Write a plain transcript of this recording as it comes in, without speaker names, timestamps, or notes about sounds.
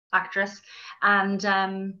actress, and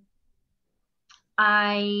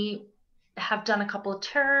I have done a couple of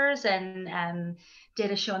tours and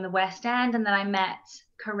did a show in the West End, and then I met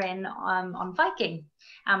Corinne on Viking,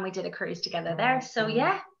 and we did a cruise together there. So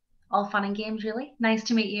yeah, all fun and games, really. Nice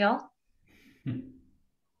to meet you all.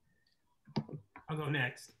 I'll go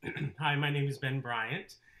next. Hi, my name is Ben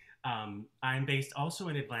Bryant. I'm based also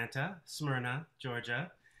in Atlanta, Smyrna,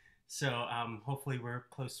 Georgia. So hopefully we're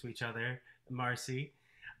close to each other, Marcy.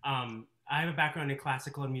 I have a background in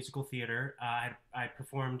classical and musical theater. I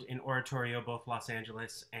performed in oratorio, both Los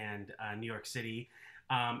Angeles and New York City,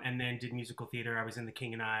 and then did musical theater. I was in The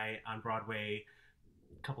King and I on Broadway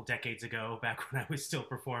a couple decades ago, back when I was still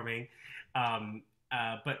performing.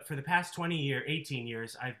 But for the past 18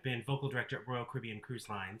 years, I've been vocal director at Royal Caribbean Cruise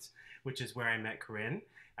Lines, which is where I met Corinne.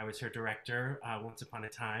 I was her director once upon a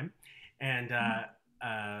time. And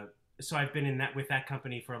so I've been with that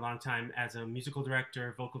company for a long time as a musical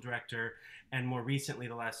director, vocal director, and more recently,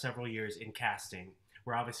 the last several years, in casting.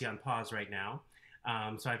 We're obviously on pause right now.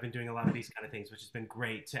 So I've been doing a lot of these kind of things, which has been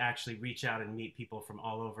great to actually reach out and meet people from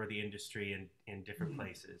all over the industry and in different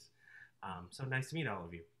places. So nice to meet all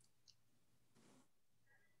of you.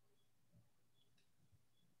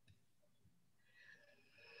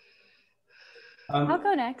 I'll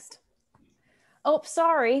go next. Oh,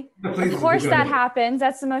 sorry. Of course that happens.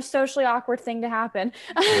 That's the most socially awkward thing to happen.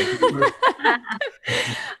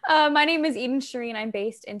 My name is Shireen. I'm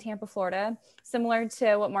based in Tampa, Florida. Similar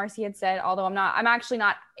to what Marcy had said, although I'm actually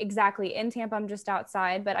not exactly in Tampa, I'm just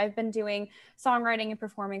outside, but I've been doing songwriting and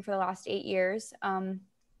performing for the last 8 years. I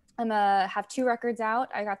have 2 records out.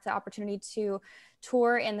 I got the opportunity to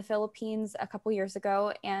tour in the Philippines a couple years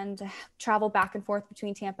ago and travel back and forth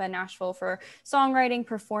between Tampa and Nashville for songwriting,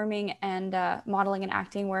 performing, and modeling and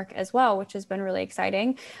acting work as well, which has been really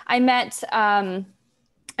exciting. I met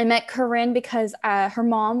Corinne because her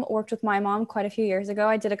mom worked with my mom quite a few years ago.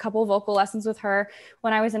 I did a couple vocal lessons with her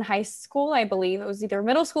when I was in high school, I believe. It was either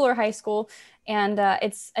middle school or high school. And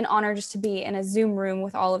it's an honor just to be in a Zoom room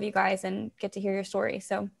with all of you guys and get to hear your story.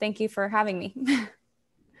 So thank you for having me.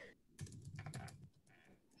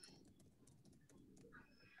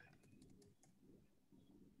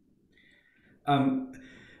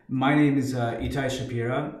 My name is Ittai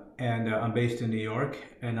Shapira, and I'm based in New York,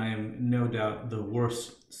 and I am no doubt the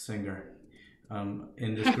worst singer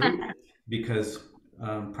in this group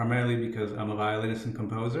primarily because I'm a violinist and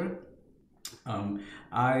composer.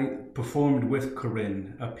 I performed with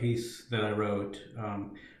Corinne a piece that I wrote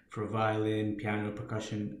for violin, piano,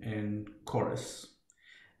 percussion, and chorus.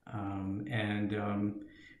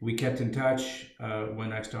 We kept in touch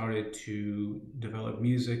when I started to develop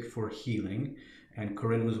music for healing, and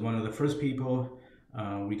Corinne was one of the first people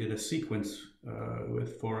we did a sequence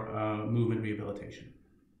for movement rehabilitation.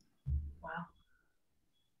 Wow.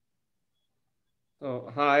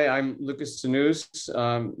 So, hi, I'm Lucas Tannous.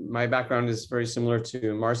 My background is very similar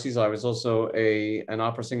to Marcy's. I was also an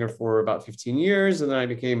opera singer for about 15 years, and then I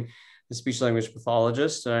became a speech language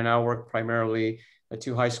pathologist, and I now work primarily at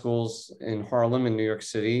 2 high schools in Harlem in New York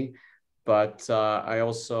City. But I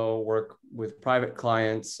also work with private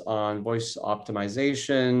clients on voice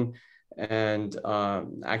optimization and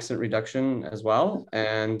accent reduction as well.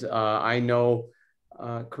 And I know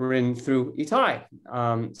Corinne through Ittai.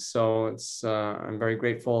 So I'm very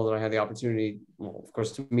grateful that I had the opportunity, well, of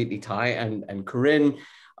course, to meet Ittai and Corinne.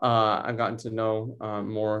 I've gotten to know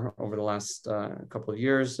more over the last couple of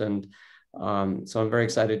years. And so I'm very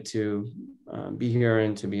excited to be here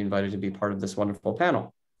and to be invited to be part of this wonderful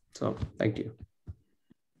panel. So thank you.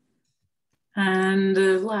 And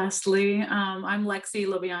lastly, I'm Lexi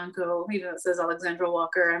LoBianco. Even though it says Alexandra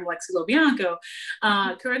Walker, I'm Lexi LoBianco.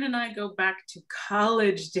 Corinne and I go back to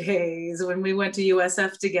college days when we went to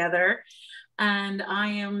USF together. And I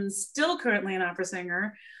am still currently an opera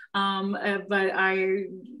singer, but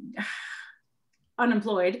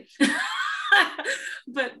unemployed.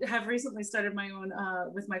 But have recently started my own,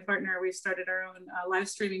 with my partner, we've started our own live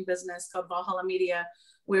streaming business called Valhalla Media,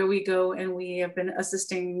 where we go and we have been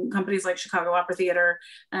assisting companies like Chicago Opera Theater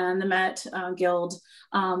and the Met Guild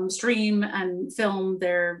stream and film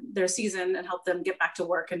their season and help them get back to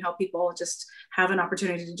work and help people just have an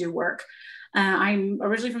opportunity to do work. I'm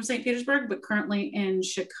originally from St. Petersburg, but currently in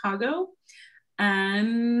Chicago.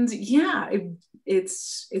 And yeah,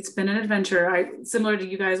 it's been an adventure. Similar to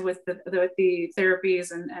you guys with the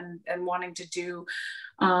therapies and wanting to do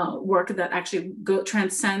work that actually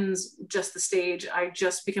transcends just the stage. I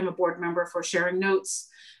just became a board member for Sharing Notes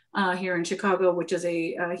here in Chicago, which is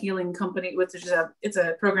a healing company. It's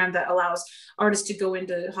a program that allows artists to go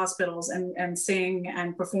into hospitals and sing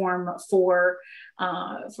and perform for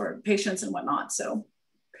patients and whatnot. So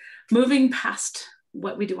moving past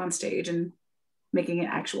what we do on stage and making an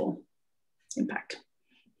actual impact.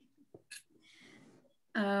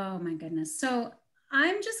 Oh my goodness. So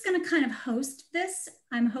I'm just going to kind of host this.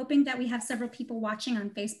 I'm hoping that we have several people watching on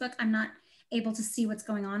Facebook. I'm not able to see what's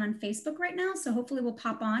going on Facebook right now, so hopefully we'll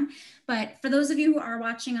pop on. But for those of you who are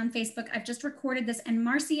watching on Facebook, I've just recorded this. And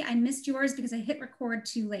Marcy, I missed yours because I hit record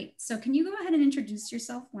too late. So can you go ahead and introduce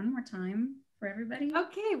yourself one more time for everybody?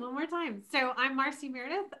 Okay, one more time. So I'm Marcy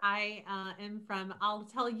Meredith. I am from, I'll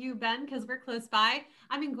tell you, Ben, because we're close by.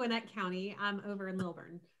 I'm in Gwinnett County. I'm over in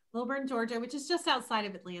Lilburn, Georgia, which is just outside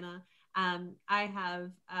of Atlanta. I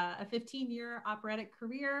have a 15-year operatic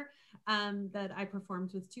career that I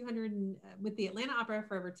performed with the Atlanta Opera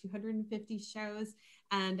for over 250 shows.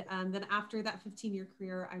 And then after that 15-year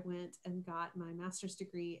career, I went and got my master's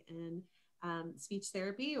degree in speech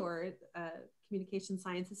therapy, or communication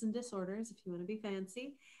sciences and disorders, if you want to be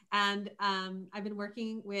fancy. And I've been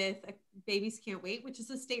working with Babies Can't Wait, which is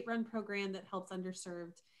a state-run program that helps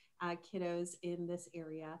underserved kiddos in this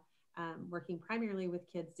area. Working primarily with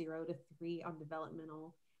kids 0 to 3 on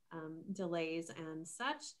developmental delays and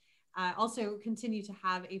such. I also continue to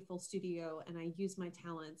have a full studio, and I use my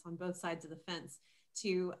talents on both sides of the fence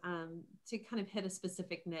to kind of hit a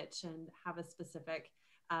specific niche and have a specific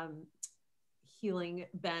healing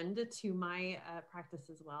bend to my practice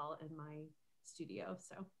as well in my studio.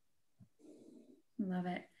 So, love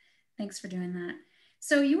it. Thanks for doing that.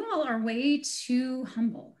 So you all are way too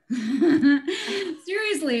humble.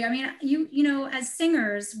 Seriously, I mean, you know, as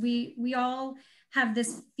singers, we all have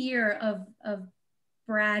this fear of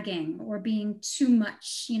bragging or being too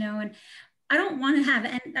much, you know, and I don't want to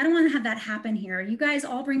have that happen here. You guys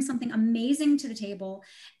all bring something amazing to the table,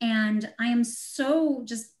 and I am so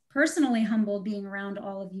just personally humbled being around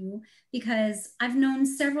all of you, because I've known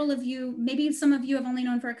several of you. Maybe some of you I've only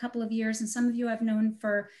known for a couple of years, and some of you I've known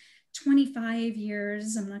for 25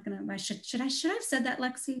 years. I'm not gonna, should I have said that,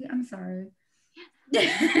 Lexi? I'm sorry.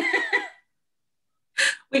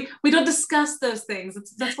 We don't discuss those things.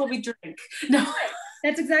 That's what we drink. No.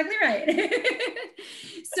 That's exactly right.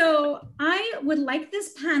 So I would like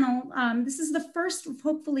this panel. This is the first of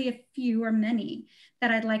hopefully a few or many that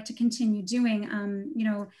I'd like to continue doing. You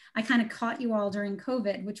know, I kind of caught you all during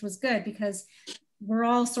COVID, which was good because we're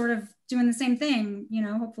all sort of doing the same thing, you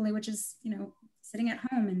know, hopefully, which is, you know, sitting at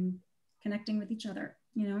home and connecting with each other,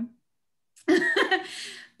 you know.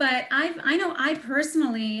 But I know I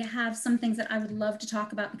personally have some things that I would love to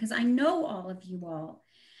talk about, because I know all of you all,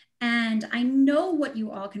 and I know what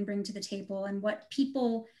you all can bring to the table, and what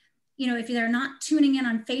people, you know, if they're not tuning in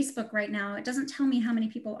on Facebook right now, it doesn't tell me how many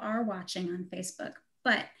people are watching on Facebook,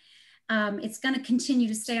 but it's going to continue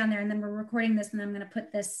to stay on there. And then we're recording this, and I'm going to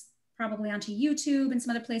put this probably onto YouTube and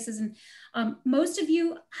some other places. And most of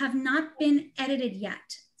you have not been edited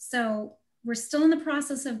yet. So we're still in the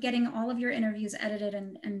process of getting all of your interviews edited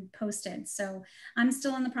and posted. So I'm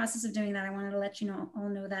still in the process of doing that. I wanted to let you know, all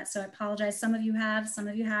know that. So I apologize. Some of you have, some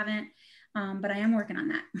of you haven't, but I am working on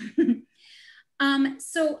that.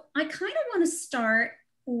 So I kind of want to start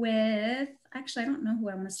with, actually, I don't know who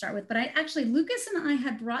I want to start with, but Lucas and I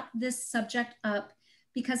had brought this subject up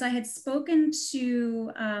because I had spoken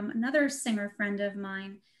to another singer friend of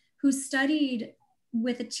mine who studied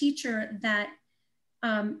with a teacher that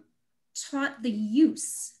taught the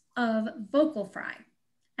use of vocal fry.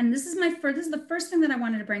 And this is the first thing that I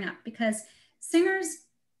wanted to bring up, because singers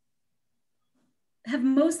have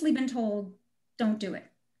mostly been told, don't do it,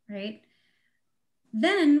 right?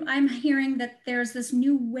 Then I'm hearing that there's this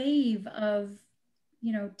new wave of,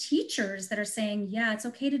 you know, teachers that are saying, yeah, it's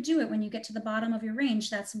okay to do it when you get to the bottom of your range.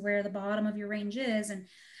 That's where the bottom of your range is.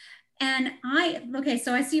 Okay,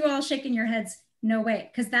 so I see you all shaking your heads, no way,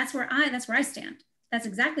 because that's where I stand. That's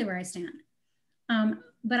exactly where I stand.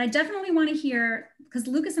 But I definitely want to hear, because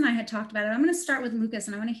Lucas and I had talked about it. I'm going to start with Lucas,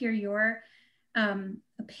 and I want to hear your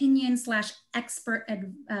opinion / expert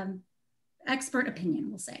opinion,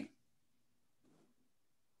 we'll say.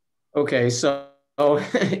 Okay, so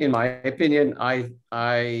in my opinion,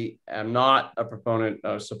 I am not a proponent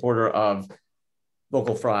or supporter of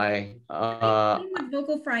vocal fry. What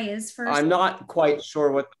vocal fry is first. I'm not quite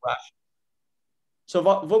sure what the rationale. So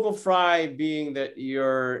vocal fry being that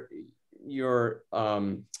you're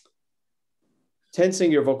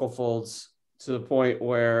tensing your vocal folds to the point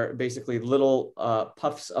where basically little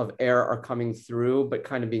puffs of air are coming through, but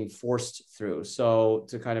kind of being forced through. So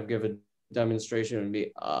to kind of give a demonstration would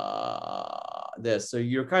be this. So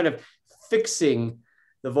you're kind of fixing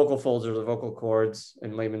the vocal folds or the vocal cords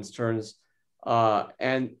in layman's terms.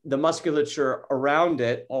 And the musculature around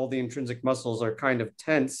it, all the intrinsic muscles are kind of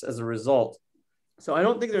tense as a result. So I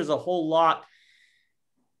don't think there's a whole lot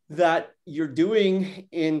that you're doing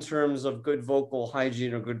in terms of good vocal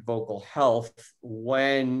hygiene or good vocal health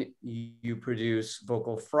when you produce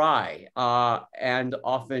vocal fry. And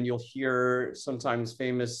often you'll hear sometimes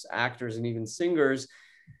famous actors and even singers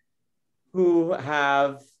who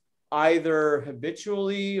have either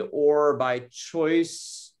habitually or by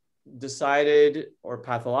choice decided, or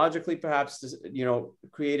pathologically perhaps, you know,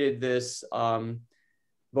 created this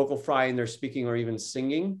vocal fry in their speaking or even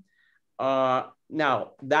singing.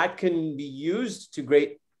 Now, that can be used to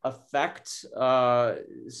great effect.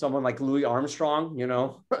 Someone like Louis Armstrong, you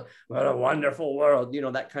know, what a wonderful world, you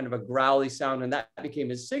know, that kind of a growly sound. And that became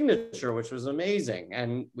his signature, which was amazing.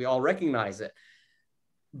 And we all recognize it.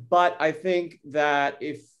 But I think that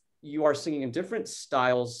if you are singing in different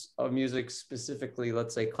styles of music, specifically,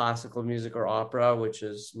 let's say classical music or opera, which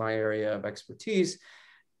is my area of expertise,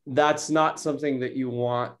 that's not something that you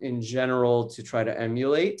want in general to try to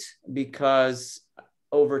emulate, because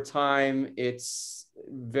over time it's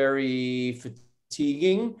very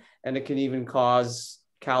fatiguing and it can even cause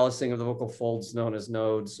callousing of the vocal folds known as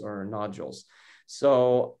nodes or nodules.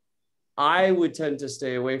 So I would tend to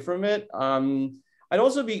stay away from it. I'd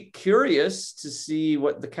also be curious to see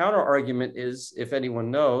what the counter argument is, if anyone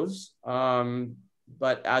knows.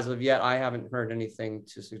 But as of yet, I haven't heard anything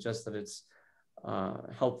to suggest that it's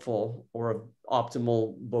helpful or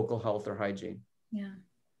optimal vocal health or hygiene. Yeah.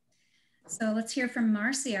 So let's hear from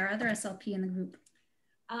Marcy, our other SLP in the group.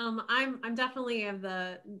 I'm definitely of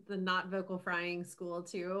the not vocal frying school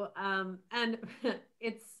too. And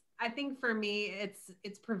I think for me,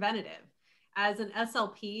 it's preventative. As an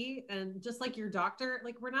SLP, and just like your doctor,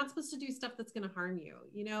 like, we're not supposed to do stuff that's going to harm you,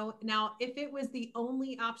 you know? Now, if it was the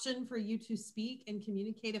only option for you to speak and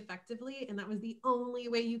communicate effectively, and that was the only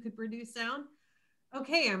way you could produce sound,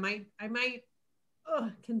 okay, I might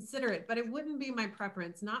consider it, but it wouldn't be my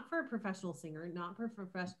preference, not for a professional singer, not for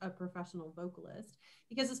a professional vocalist,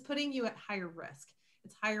 because it's putting you at higher risk.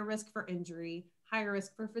 It's higher risk for injury, higher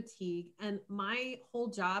risk for fatigue. And my whole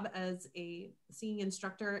job as a singing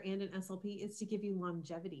instructor and an SLP is to give you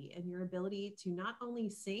longevity and your ability to not only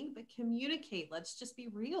sing, but communicate. Let's just be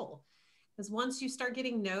real. Because once you start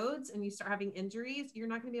getting nodes and you start having injuries, you're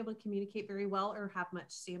not going to be able to communicate very well or have much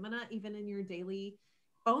stamina, even in your daily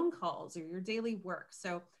phone calls or your daily work.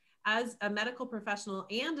 So as a medical professional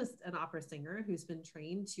and an opera singer who's been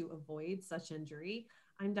trained to avoid such injury,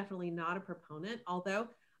 I'm definitely not a proponent, although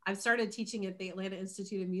I've started teaching at the Atlanta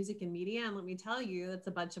Institute of Music and Media. And let me tell you, that's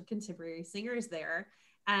a bunch of contemporary singers there.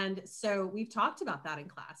 And so we've talked about that in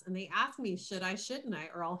class, and they ask me, should I, shouldn't I?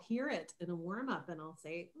 Or I'll hear it in a warm up and I'll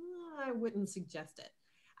say, I wouldn't suggest it.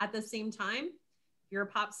 At the same time, if you're a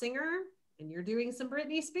pop singer and you're doing some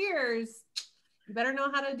Britney Spears, you better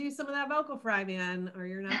know how to do some of that vocal fry, man, or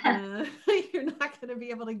you're not gonna you're not gonna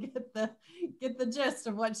be able to get the gist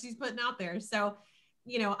of what she's putting out there. So,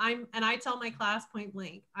 you know, I tell my class point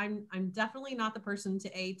blank, I'm definitely not the person to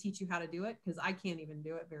teach you how to do it, because I can't even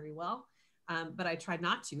do it very well. But I try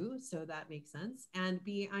not to, so that makes sense. And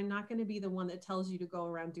B, I'm not going to be the one that tells you to go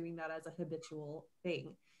around doing that as a habitual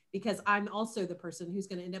thing, because I'm also the person who's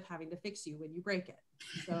going to end up having to fix you when you break it.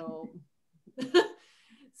 So,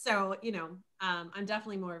 so, you know, I'm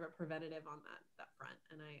definitely more of a preventative on that front.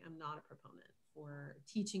 And I am not a proponent for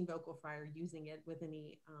teaching vocal fry or using it with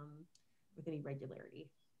any regularity.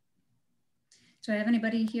 Do I have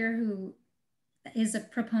anybody here who is a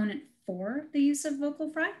proponent for the use of vocal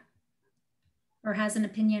fry, or has an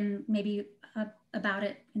opinion maybe about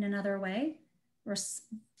it in another way, or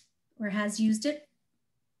has used it?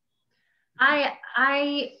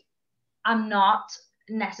 I am not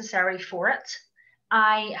necessarily for it.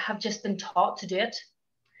 I have just been taught to do it.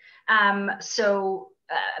 So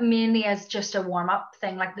mainly as just a warm-up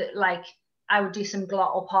thing, like I would do some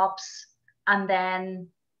glottal pops and then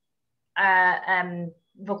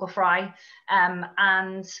vocal fry,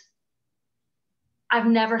 and I've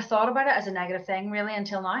never thought about it as a negative thing really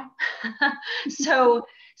until now.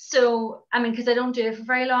 so I mean, because I don't do it for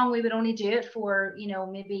very long, we would only do it for, you know,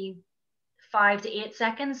 maybe 5 to 8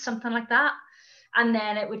 seconds, something like that. And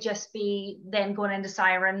then it would just be then going into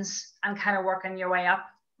sirens and kind of working your way up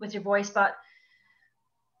with your voice. But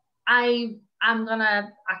I'm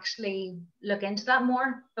gonna actually look into that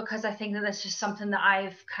more, because I think that it's just something that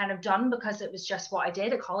I've kind of done because it was just what I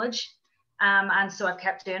did at college, and so I've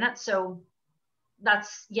kept doing it. So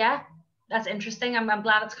that's interesting. I'm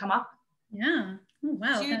glad it's come up. Yeah. Oh,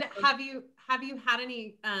 wow. Jude, have you had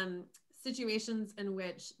any situations in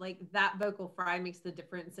which like that vocal fry makes the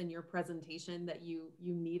difference in your presentation, that you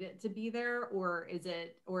need it to be there, or is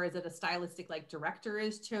it a stylistic, like director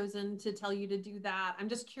is chosen to tell you to do that? I'm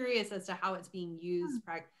just curious as to how it's being used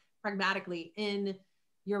pragmatically in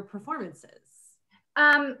your performances?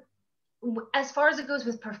 As far as it goes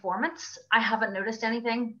with performance, I haven't noticed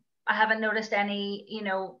anything. I haven't noticed any,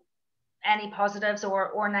 any positives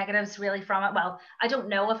or negatives really from it. Well, I don't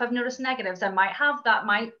know if I've noticed negatives. That might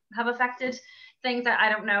have affected things that I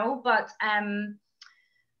don't know. But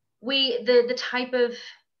the type of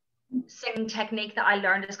singing technique that I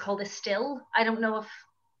learned is called a still. I don't know if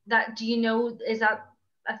that, do you know, is that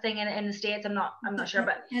a thing in the States? I'm not sure,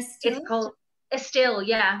 but it's called a still.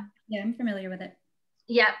 Yeah, I'm familiar with it.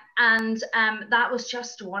 Yeah, and that was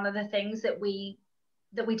just one of the things that we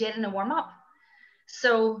did in a warm-up.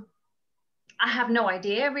 So I have no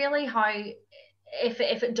idea really how, if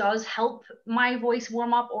it does help my voice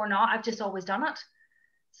warm up or not. I've just always done it.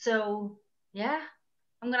 So yeah,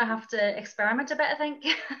 I'm gonna have to experiment a bit, I think.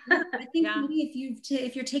 I think maybe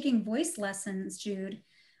if you're taking voice lessons, Jude,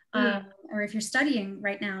 or if you're studying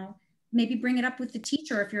right now, maybe bring it up with the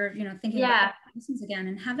teacher if you're thinking about lessons again,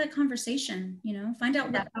 and have that conversation. Find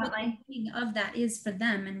out what the meaning of that is for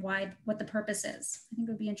them and what the purpose is. I think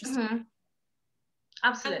it would be interesting.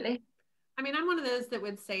 Absolutely. I mean, I'm one of those that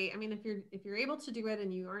would say, I mean, if you're able to do it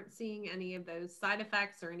and you aren't seeing any of those side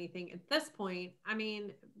effects or anything at this point, I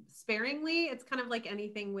mean, sparingly, it's kind of like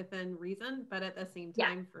anything within reason. But at the same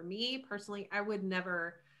time, for me personally, I would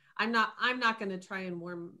never, I'm not going to try and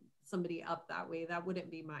warm somebody up that way. That wouldn't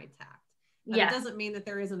be my tact. But it doesn't mean that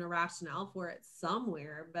there isn't a rationale for it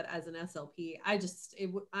somewhere. But as an SLP,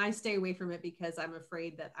 I stay away from it because I'm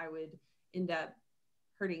afraid that I would end up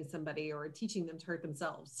hurting somebody or teaching them to hurt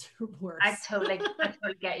themselves. Worse. I totally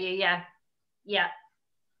get you. Yeah.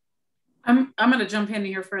 I'm going to jump in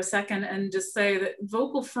here for a second and just say that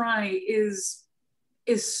vocal fry is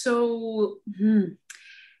so,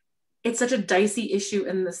 it's such a dicey issue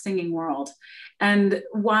in the singing world. And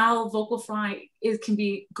while vocal fry can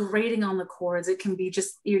be grating on the chords, it can be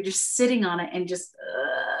you're just sitting on it and just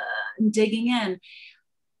digging in.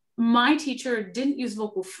 My teacher didn't use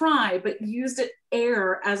vocal fry, but used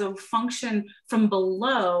air as a function from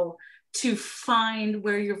below to find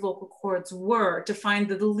where your vocal cords were, to find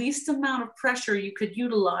the least amount of pressure you could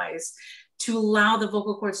utilize to allow the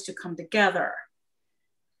vocal cords to come together.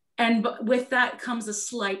 And with that comes a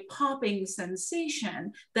slight popping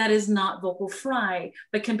sensation that is not vocal fry,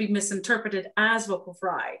 but can be misinterpreted as vocal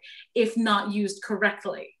fry if not used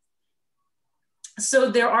correctly.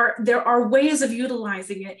 So there are ways of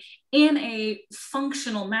utilizing it in a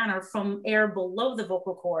functional manner from air below the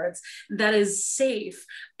vocal cords that is safe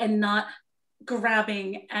and not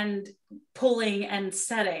grabbing and pulling and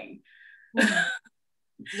setting.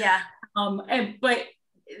 Yeah.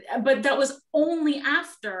 But that was only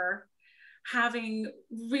after having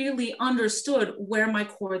really understood where my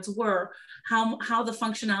chords were, how the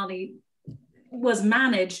functionality was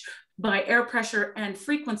managed by air pressure and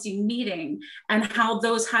frequency meeting, and how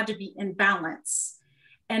those had to be in balance.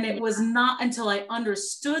 And it was not until I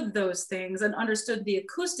understood those things and understood the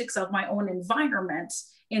acoustics of my own environment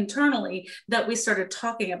internally that we started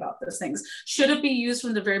talking about those things. Should it be used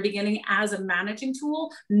from the very beginning as a managing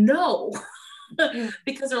tool? No.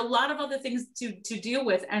 Because there are a lot of other things to deal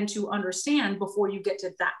with and to understand before you get to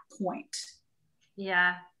that point.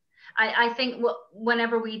 Yeah. I think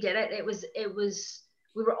whenever we did it, it was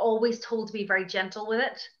we were always told to be very gentle with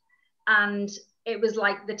it, and it was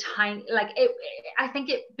like I think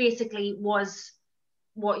it basically was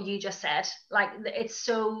what you just said. Like, it's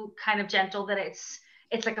so kind of gentle that it's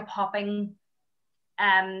like a popping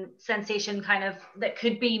sensation, kind of, that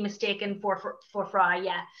could be mistaken for fry.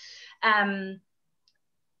 And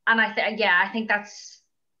I think that's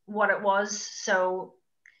what it was. So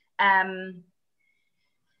I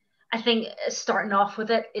think starting off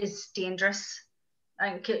with it is dangerous.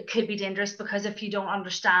 And could be dangerous, because if you don't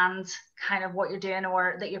understand kind of what you're doing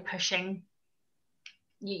or that you're pushing,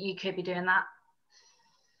 you could be doing that.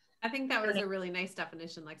 I think that was a really nice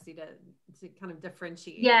definition, Lexi, to kind of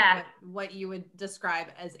differentiate what you would describe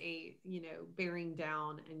as a, bearing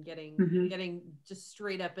down and getting just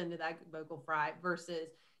straight up into that vocal fry versus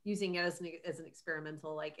using it as an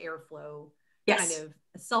experimental, like, airflow, kind of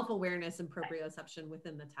self-awareness and proprioception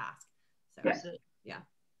within the task. So yeah.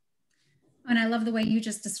 And I love the way you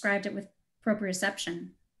just described it with proprioception,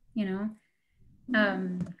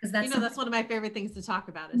 because that's one of my favorite things to talk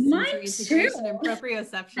about is sensory integration and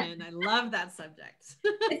proprioception. I love that subject.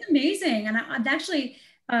 It's amazing. And I'd actually,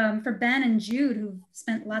 for Ben and Jude, who've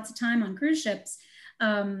spent lots of time on cruise ships,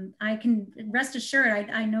 I can rest assured,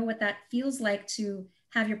 I know what that feels like to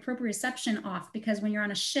have your proprioception off, because when you're on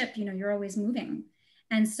a ship, you're always moving.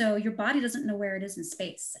 And so your body doesn't know where it is in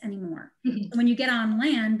space anymore. So when you get on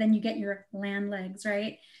land, then you get your land legs,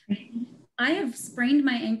 right? I have sprained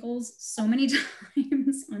my ankles so many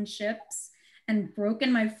times on ships and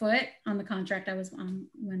broken my foot on the contract I was on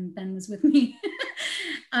when Ben was with me.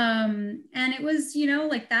 And it was, you know,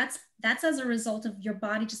 like that's as a result of your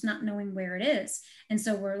body just not knowing where it is. And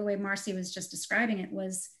so the way Marcy was just describing it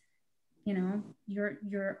was, you know,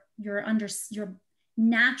 your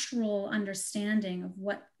natural understanding of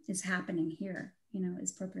what is happening here, you know,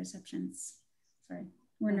 is proprioceptions. Sorry,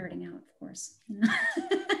 we're nerding out, of course, you know?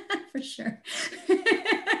 For sure.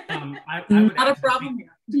 I would not a problem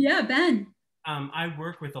here. Yeah, Ben. I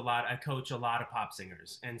work with I coach a lot of pop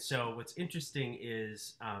singers. And so what's interesting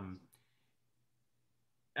is,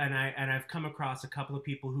 and I've come across a couple of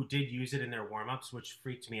people who did use it in their warm-ups, which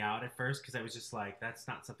freaked me out at first, because I was just like, that's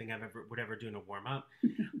not something would ever do in a warm-up.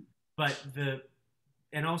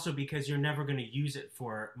 And also because you're never going to use it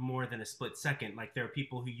for more than a split second. Like there are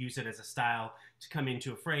people who use it as a style to come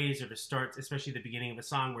into a phrase or to start, especially the beginning of a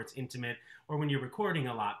song where it's intimate, or when you're recording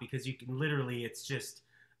a lot, because you can literally, it's just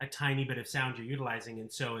a tiny bit of sound you're utilizing.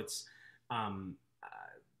 And so it's,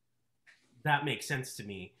 that makes sense to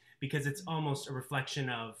me, because it's almost a reflection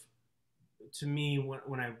of, to me,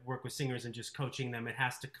 when I work with singers and just coaching them, it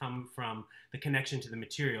has to come from the connection to the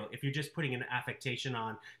material. If you're just putting an affectation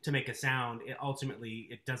on to make a sound, ultimately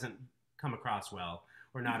it doesn't come across well,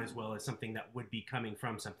 or not as well as something that would be coming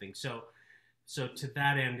from something. So to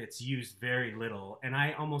that end, it's used very little. And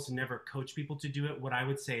I almost never coach people to do it. What I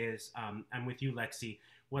would say is, I'm with you, Lexi.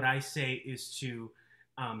 What I say is to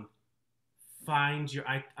find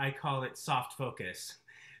I call it soft focus,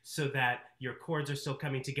 so that your chords are still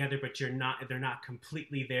coming together, but they're not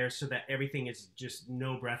completely there, so that everything is just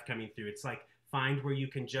no breath coming through. It's like, find where you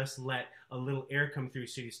can just let a little air come through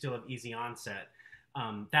so you still have easy onset.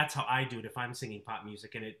 That's how I do it if I'm singing pop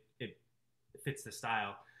music, and it fits the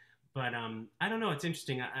style. But I don't know, it's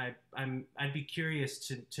interesting. I'd be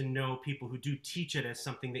curious to know people who do teach it as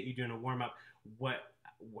something that you do in a warm-up,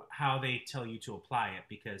 how they tell you to apply it,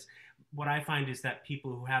 because what I find is that people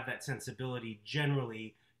who have that sensibility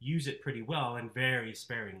generally use it pretty well and very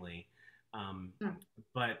sparingly.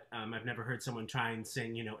 But I've never heard someone try and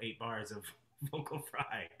sing, 8 bars of vocal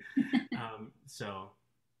fry. So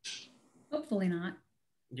hopefully not.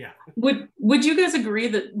 Yeah. Would you guys agree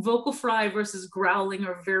that vocal fry versus growling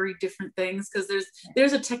are very different things? Because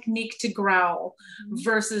there's a technique to growl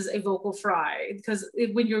versus a vocal fry. Because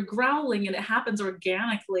when you're growling and it happens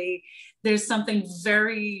organically, there's something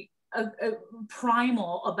very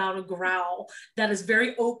primal about a growl that is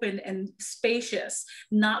very open and spacious,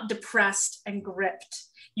 not depressed and gripped.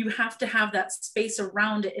 You have to have that space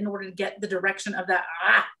around it in order to get the direction of that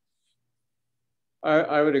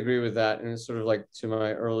I would agree with that. And it's sort of like to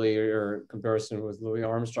my earlier comparison with Louis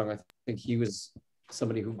Armstrong. I think he was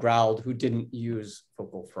somebody who growled, who didn't use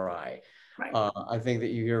vocal fry. Right. I think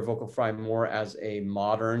that you hear vocal fry more as a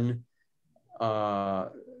modern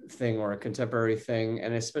thing or a contemporary thing.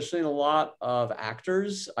 And especially in a lot of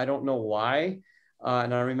actors, I don't know why.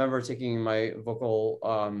 And I remember taking my vocal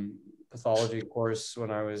pathology course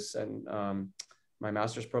when I was in my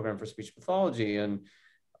master's program for speech pathology. And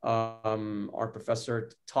our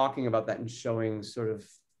professor talking about that and showing sort of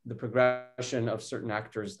the progression of certain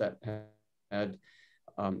actors that had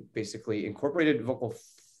basically incorporated vocal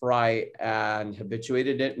fry and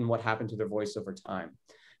habituated it, and what happened to their voice over time.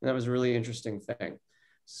 And that was a really interesting thing.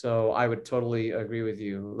 So I would totally agree with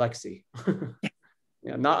you, Lexi.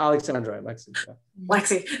 Yeah, not Alexandra, Lexi. Yeah.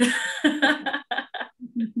 Lexi.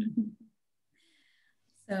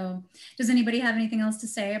 So does anybody have anything else to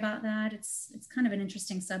say about that? It's kind of an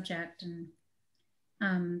interesting subject. And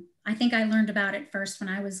I think I learned about it first when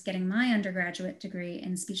I was getting my undergraduate degree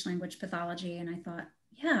in speech language pathology. And I thought,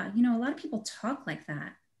 yeah, a lot of people talk like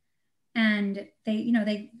that. And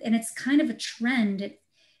and it's kind of a trend.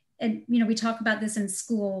 And we talk about this in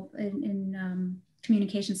school in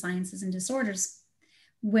communication sciences and disorders,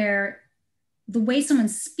 where the way someone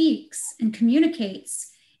speaks and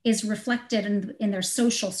communicates is reflected in their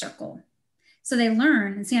social circle. So they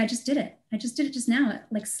learn and see, I just did it just now,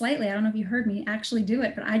 like slightly. I don't know if you heard me actually do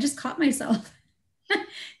it, but I just caught myself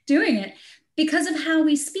doing it because of how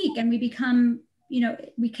we speak. And we become,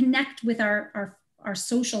 we connect with our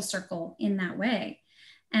social circle in that way.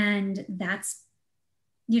 And that's,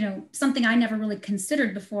 something I never really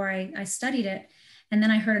considered before I studied it. And then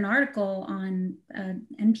I heard an article on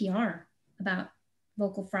NPR about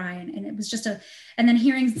vocal fry, and it was just and then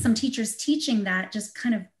hearing some teachers teaching that just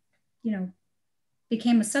kind of,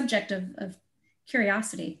 became a subject of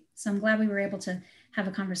curiosity. So I'm glad we were able to have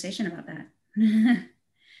a conversation about that.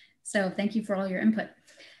 So thank you for all your input.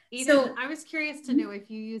 Eden, so I was curious to know if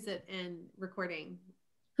you use it in recording.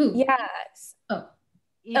 Who? Yes. Oh.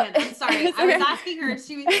 And I'm sorry, It's I was okay. asking her if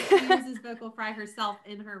she uses vocal fry herself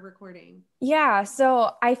in her recording. Yeah,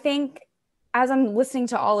 so I think as I'm listening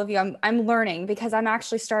to all of you, I'm learning, because I'm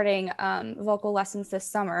actually starting vocal lessons this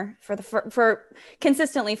summer for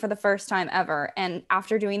consistently for the first time ever. And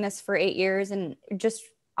after doing this for 8 years, and just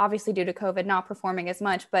obviously due to COVID, not performing as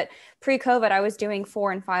much, but pre-COVID, I was doing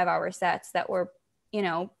 4 and 5 hour sets that were, you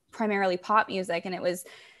know, primarily pop music, and it was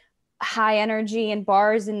high energy and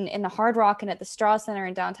bars in the Hard Rock and at the Straw Center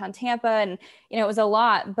in downtown Tampa, and you know, it was a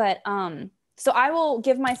lot. But so I will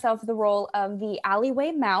give myself the role of the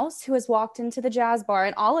alleyway mouse who has walked into the jazz bar,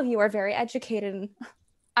 and all of you are very educated. And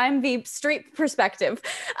I'm the street perspective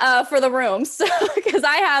for the room. So, because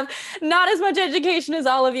I have not as much education as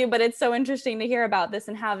all of you, but it's so interesting to hear about this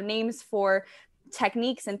and have names for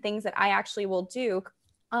techniques and things that I actually will do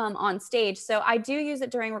on stage. So I do use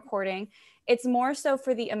it during recording. It's more so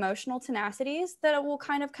for the emotional tenacities that it will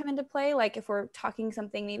kind of come into play. Like if we're talking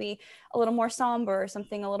something maybe a little more somber or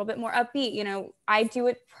something a little bit more upbeat, you know, I do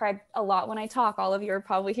it a lot when I talk. All of you are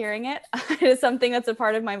probably hearing it. It is something that's a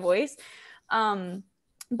part of my voice.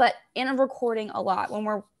 But in a recording a lot, when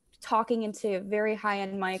we're talking into very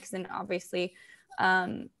high-end mics, and obviously,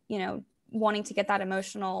 you know, wanting to get that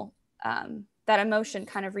emotional, that emotion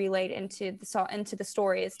kind of relayed into the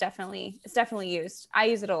story is definitely used. I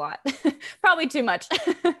use it a lot, probably too much.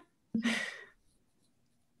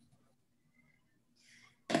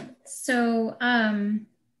 So,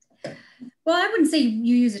 well, I wouldn't say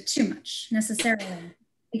you use it too much necessarily,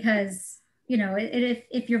 because you know,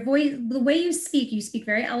 if your voice, the way you speak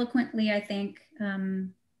very eloquently, I think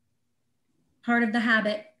part of the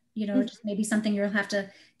habit, you know, just maybe something you'll have to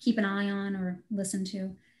keep an eye on or listen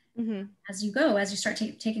to as you go, as you start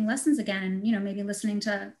taking lessons again, and, you know, maybe listening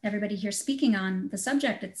to everybody here speaking on the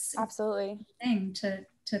subject. It's absolutely a thing to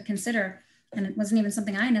consider. And it wasn't even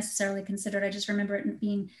something I necessarily considered. I just remember it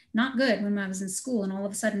being not good when I was in school, and all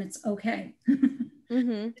of a sudden it's okay.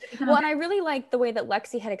 Well, and I really like the way that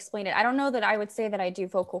Lexi had explained it. I don't know that I would say that I do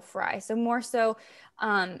vocal fry. So more so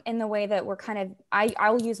in the way that we're kind of,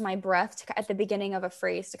 I'll use my breath at the beginning of a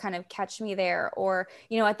phrase to kind of catch me there, or,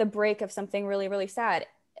 you know, at the break of something really, really sad.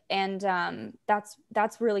 And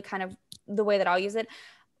that's really kind of the way that I'll use it.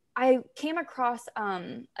 I came across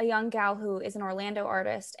a young gal who is an Orlando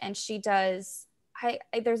artist, and she does,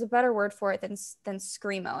 there's a better word for it than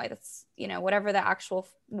screamo. That's, you know, whatever the actual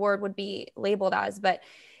word would be labeled as. But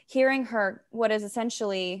hearing her, what is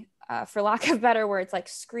essentially, for lack of better words, like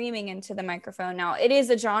screaming into the microphone. Now, it is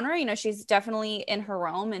a genre, you know, she's definitely in her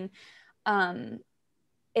realm, and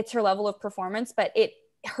it's her level of performance, but it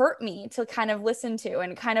hurt me to kind of listen to,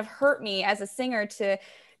 and kind of hurt me as a singer to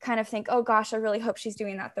kind of think, oh gosh, I really hope she's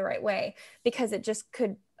doing that the right way, because it just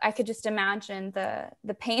I could just imagine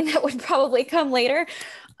the pain that would probably come later.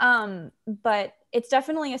 But it's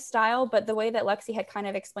definitely a style, but the way that Lexi had kind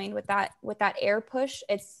of explained with that air push,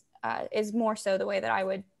 it's is more so the way that I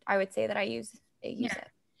would say that I use it.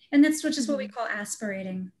 And that's which is what we call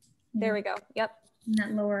aspirating. There we go. Yep. In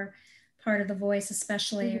that lower part of the voice,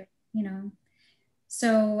 especially, you know.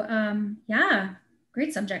 So yeah,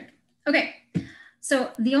 great subject. Okay.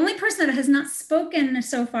 So the only person that has not spoken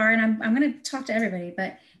so far, and I'm going to talk to everybody,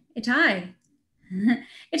 but Ittai.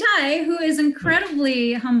 Ittai, who is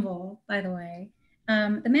incredibly humble, by the way.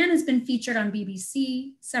 The man has been featured on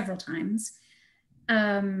BBC several times.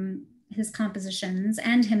 His compositions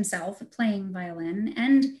and himself playing violin,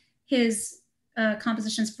 and his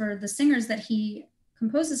compositions for the singers that he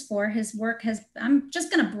composes for, his work has, I'm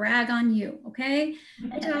just going to brag on you, okay,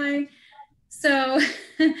 Ittai? So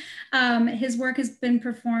his work has been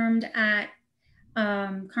performed at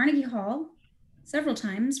Carnegie Hall several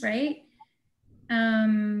times, right?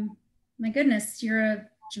 My goodness, you're a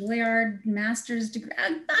Juilliard master's degree.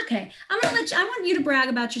 Okay, I want you to brag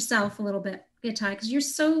about yourself a little bit, Ittai, because you're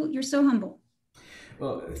so humble.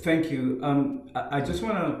 Well, thank you. I just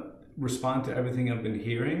want to respond to everything I've been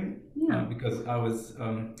hearing, because I was,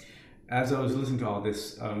 as I was listening to all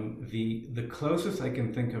this, the closest I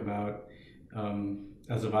can think about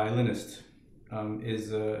as a violinist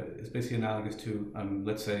is basically analogous to,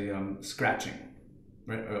 let's say, scratching,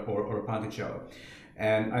 right, or a ponticello.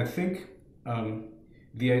 And I think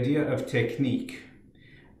the idea of technique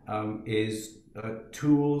is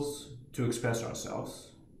tools to express ourselves,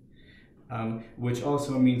 which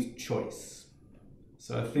also means choice.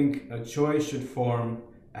 So I think a choice should form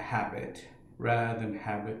a habit rather than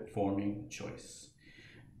habit forming choice.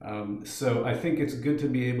 So I think it's good to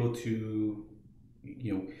be able to,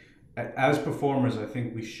 you know, as performers, I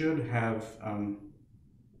think we should have,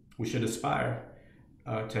 we should aspire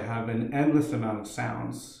to have an endless amount of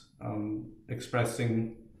sounds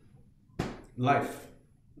expressing life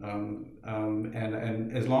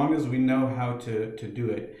And as long as we know how to do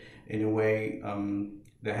it in a way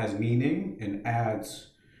that has meaning and adds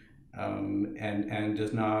and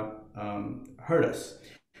does not hurt us.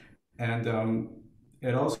 And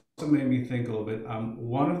it also made me think a little bit.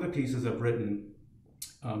 One of the pieces I've written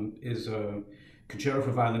is a concerto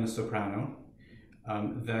for violinist soprano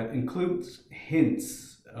that includes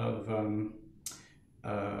hints of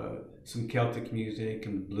some Celtic music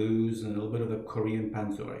and blues and a little bit of the Korean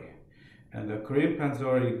panzori. And the Korean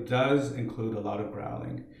panzori does include a lot of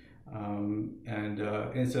growling.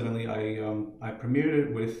 Incidentally, I premiered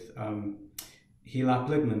it with Hila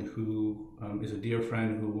Pligman, who is a dear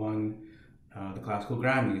friend who won the Classical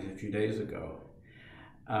Grammys a few days ago.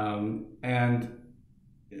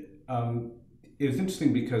 It was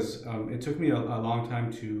interesting because it took me a long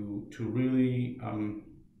time to really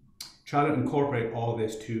try to incorporate all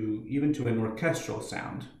this even to an orchestral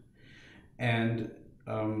sound. And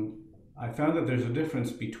I found that there's a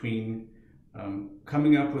difference between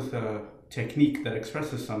coming up with a technique that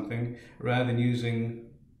expresses something rather than using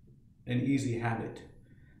an easy habit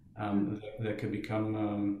that could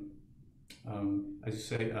become, as you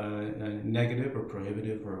say, negative or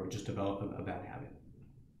prohibitive or just develop a bad habit.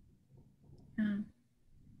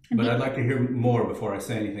 But I'd like to hear more before I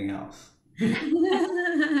say anything else.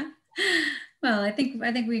 Well, I think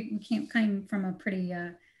we came from a pretty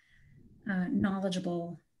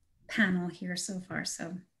knowledgeable panel here so far.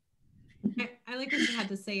 So I like what you had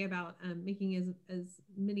to say about making as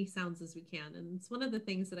many sounds as we can. And it's one of the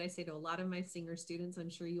things that I say to a lot of my singer students.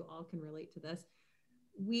 I'm sure you all can relate to this.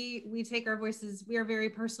 We take our voices, we are very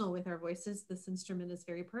personal with our voices. This instrument is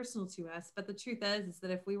very personal to us. But the truth is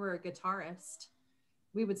that if we were a guitarist,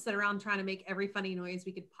 we would sit around trying to make every funny noise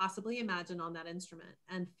we could possibly imagine on that instrument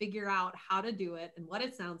and figure out how to do it and what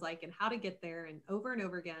it sounds like and how to get there and over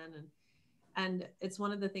again. And it's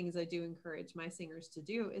one of the things I do encourage my singers to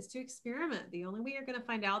do is to experiment. The only way you're going to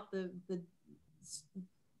find out the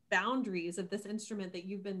boundaries of this instrument that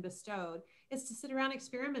you've been bestowed is to sit around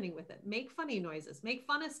experimenting with it. Make funny noises, make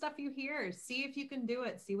fun of stuff you hear, see if you can do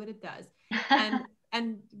it, see what it does.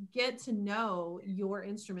 And get to know your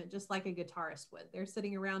instrument just like a guitarist would. They're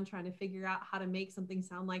sitting around trying to figure out how to make something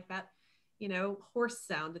sound like that, horse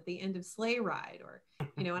sound at the end of Sleigh Ride, or,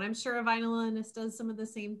 and I'm sure a violinist does some of the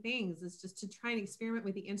same things. It's just to try and experiment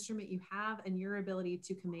with the instrument you have and your ability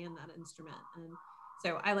to command that instrument. And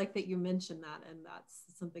so I like that you mentioned that. And that's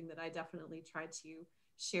something that I definitely try to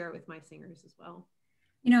share with my singers as well.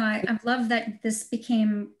 I love that this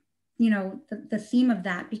became, the theme of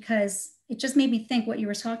that, because it just made me think what you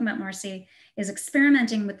were talking about, Marcy, is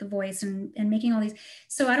experimenting with the voice and making all these.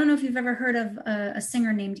 So I don't know if you've ever heard of a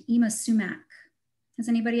singer named Ima Sumac. Has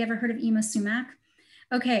anybody ever heard of Ima Sumac?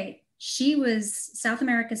 Okay, she was South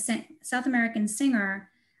American singer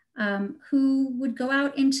who would go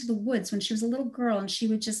out into the woods when she was a little girl, and she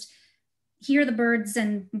would just hear the birds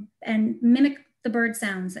and mimic the bird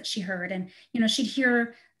sounds that she heard. And, she'd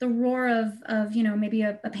hear the roar of maybe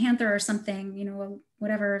a panther or something,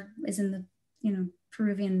 whatever is in the,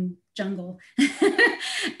 Peruvian jungle,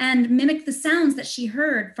 and mimic the sounds that she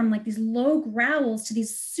heard, from like these low growls to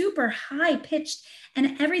these super high pitched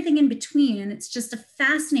and everything in between. And it's just a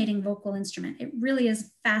fascinating vocal instrument. It really is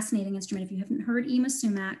a fascinating instrument. If you haven't heard Ima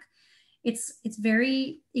Sumac, it's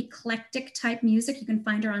very eclectic type music. You can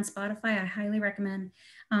find her on Spotify. I highly recommend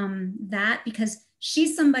that, because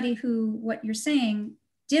she's somebody who, what you're saying,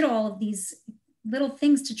 did all of these little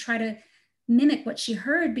things to try to mimic what she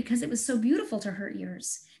heard, because it was so beautiful to her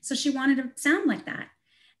ears. So she wanted to sound like that.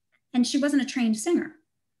 And she wasn't a trained singer,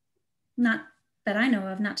 not that I know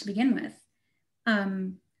of, not to begin with.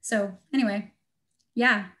 So anyway,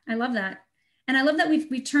 yeah, I love that. And I love that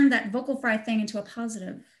we turned that vocal fry thing into a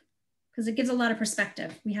positive, because it gives a lot of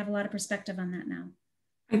perspective. We have a lot of perspective on that now.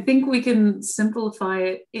 I think we can simplify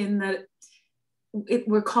it in that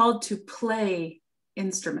we're called to play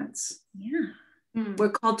instruments. Yeah. We're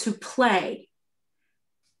called to play.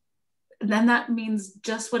 And then that means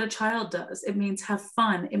just what a child does. It means have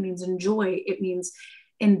fun. It means enjoy. It means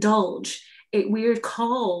indulge. We're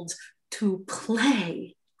called to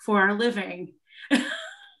play for our living.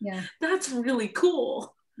 Yeah. That's really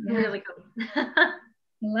cool. Yeah. Really cool. I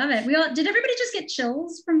love it. Did everybody just get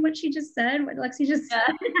chills from what she just said? What Lexi just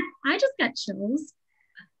said? I just got chills.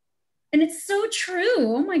 And it's so true.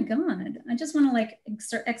 Oh my God. I just want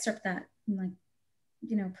to excerpt that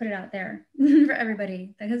and put it out there for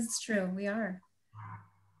everybody, because it's true. We are.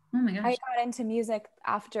 Oh my gosh. I got into music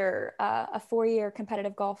after a 4-year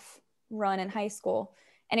competitive golf run in high school.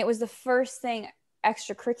 And it was the first thing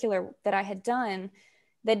extracurricular that I had done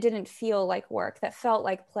that didn't feel like work, that felt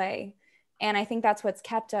like play. And I think that's what's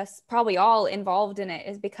kept us probably all involved in it,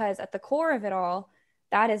 is because at the core of it all,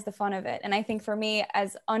 that is the fun of it. And I think for me,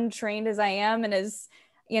 as untrained as I am, and as,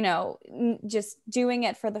 you know, just doing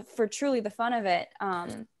it for truly the fun of it,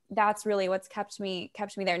 that's really what's kept me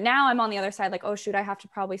there. Now I'm on the other side, like, oh shoot, I have to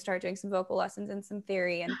probably start doing some vocal lessons and some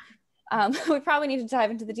theory. And we probably need to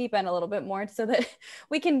dive into the deep end a little bit more so that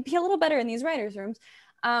we can be a little better in these writers' rooms.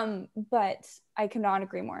 But I cannot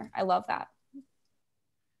agree more. I love that.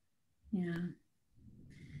 Yeah.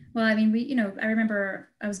 Well, I mean, I remember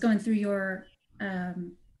I was going through your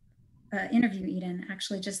interview, Eden,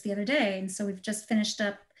 actually just the other day. And so we've just finished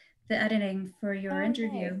up the editing for your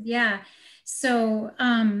interview. Nice. Yeah. So,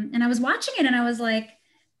 and I was watching it and I was like,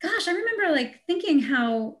 gosh, I remember like thinking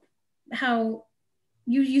how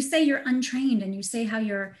you say you're untrained, and you say how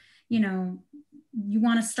you're, you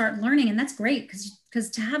want to start learning, and that's great, because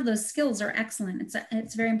to have those skills are excellent.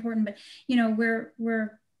 It's very important, but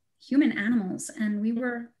we're human animals, and we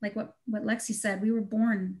were like what Lexi said, we were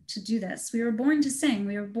born to do this. We were born to sing.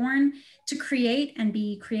 We were born to create and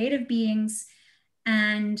be creative beings,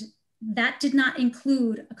 and that did not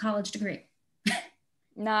include a college degree.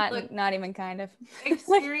 Not even kind of.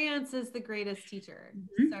 Experience is the greatest teacher.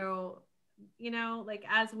 Mm-hmm. So, like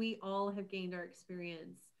as we all have gained our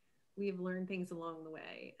experience, we've learned things along the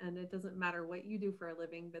way, and it doesn't matter what you do for a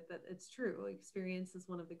living, but that it's true. Experience is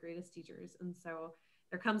one of the greatest teachers. And so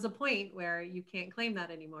there comes a point where you can't claim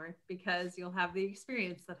that anymore, because you'll have the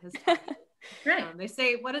experience that has taught you. Right. They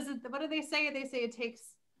say, what do they say? They say it takes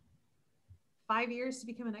 5 years to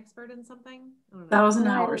become an expert in something. I don't know. 1,000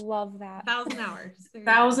 hours. I love that. 1,000 hours.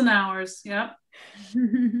 1,000 hours. Yep.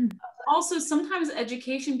 Also, sometimes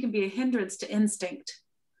education can be a hindrance to instinct.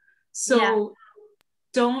 So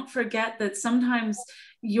don't forget that sometimes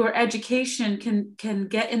your education can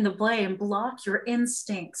get in the way and block your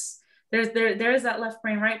instincts. There's that left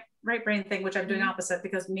brain, right brain thing, which I'm doing opposite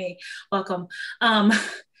because me, welcome.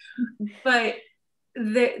 But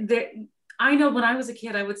I know when I was a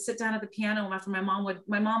kid, I would sit down at the piano after my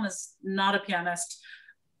mom is not a pianist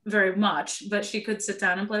very much, but she could sit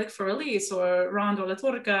down and play like Fleur Elise or Rondo La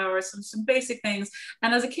Turca or some basic things.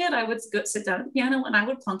 And as a kid, I would sit down at the piano and I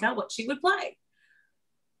would plunk out what she would play.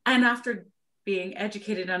 And after being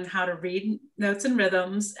educated on how to read notes and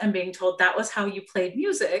rhythms and being told that was how you played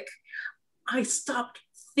music, I stopped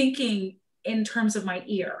thinking in terms of my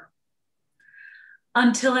ear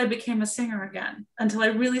until I became a singer again, until I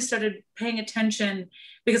really started paying attention,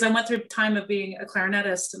 because I went through time of being a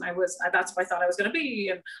clarinetist, and that's what I thought I was going to be.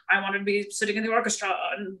 And I wanted to be sitting in the orchestra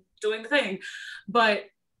and doing the thing. But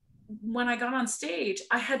when I got on stage,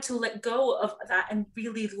 I had to let go of that and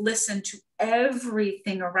really listen to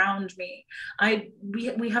everything around me.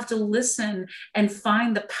 We have to listen and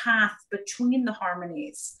find the path between the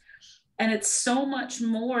harmonies. And it's so much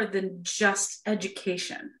more than just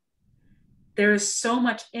education. There is so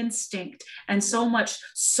much instinct and so much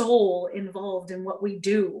soul involved in what we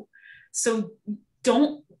do. So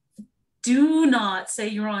do not say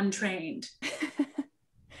you're untrained.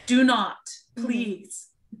 Do not, please.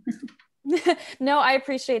 No, I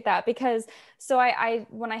appreciate that, because I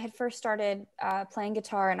when I had first started playing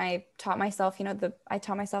guitar, and I taught myself, I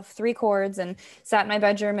taught myself 3 chords and sat in my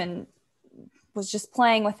bedroom and was just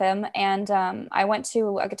playing with them. And I went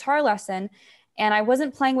to a guitar lesson, and I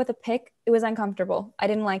wasn't playing with a pick. It was uncomfortable. I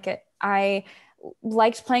didn't like it. I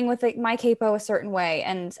liked playing with my capo a certain way.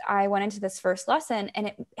 And I went into this first lesson,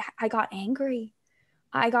 and I got angry.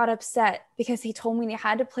 I got upset because he told me I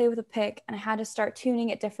had to play with a pick, and I had to start tuning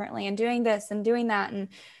it differently and doing this and doing that. And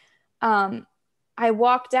I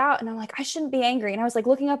walked out, and I'm like, I shouldn't be angry. And I was like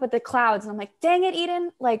looking up at the clouds, and I'm like, dang it,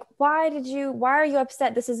 Eden. Like, why are you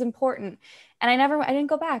upset? This is important. And I didn't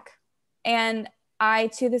go back. And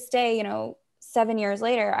to this day, 7 years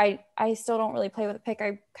later, I still don't really play with a pick.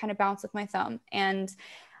 I kind of bounce with my thumb, and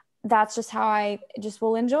that's just how I just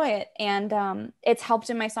will enjoy it. And it's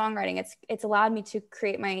helped in my songwriting. It's allowed me to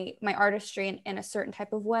create my artistry in a certain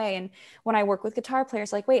type of way. And when I work with guitar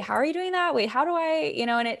players, like, wait, how are you doing that? Wait, how do I,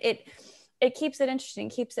 and it keeps it interesting,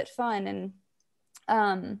 keeps it fun.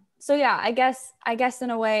 And so yeah, I guess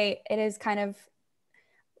in a way it is kind of,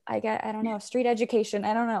 I don't know, street education.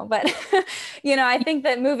 I don't know, but I think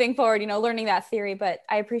that moving forward, learning that theory, but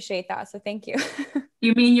I appreciate that. So thank you.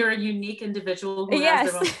 You mean you're a unique individual who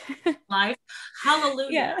has their own life?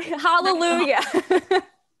 Hallelujah. Yeah. Hallelujah.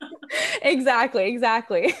 Exactly.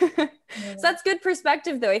 So that's good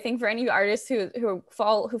perspective, though. I think for any artist who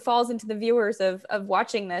falls into the viewers of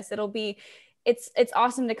watching this, it's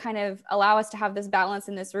awesome to kind of allow us to have this balance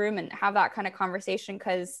in this room and have that kind of conversation,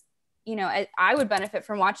 because I would benefit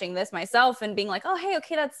from watching this myself and being like, oh, hey,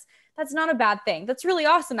 okay, that's that's not a bad thing. That's really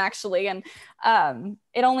awesome, actually. And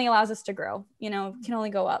it only allows us to grow, you know, can only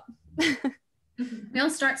go up. We all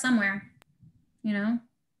start somewhere, you know,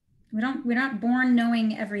 we're not born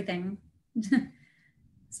knowing everything.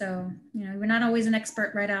 So, you know, we're not always an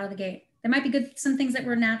expert right out of the gate. There might be some things that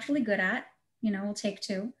we're naturally good at, you know, we'll take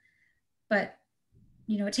to, but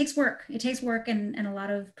you know, it takes work. It takes work and a lot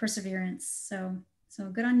of perseverance. So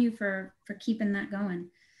good on you for keeping that going.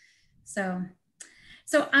 So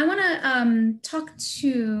I want to talk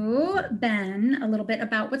to Ben a little bit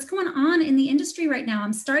about what's going on in the industry right now.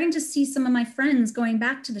 I'm starting to see some of my friends going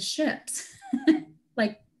back to the ships,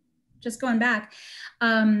 like just going back.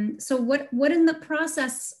 So what in the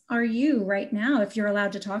process are you right now? If you're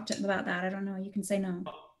allowed to talk about that, I don't know. You can say no.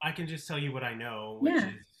 I can just tell you what I know, which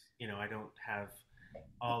is, you know, I don't have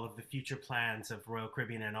all of the future plans of Royal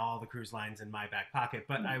Caribbean and all the cruise lines in my back pocket,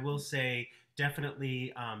 but I will say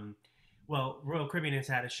definitely, well, Royal Caribbean has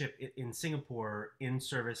had a ship in Singapore in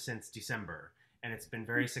service since December, and it's been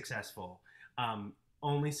very successful.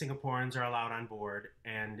 Only Singaporeans are allowed on board,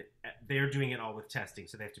 and they're doing it all with testing.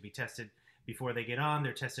 So they have to be tested before they get on.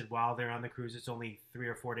 They're tested while they're on the cruise. It's only 3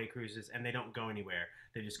 or 4 day cruises, and they don't go anywhere.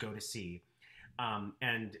 They just go to sea.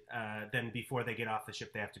 Then before they get off the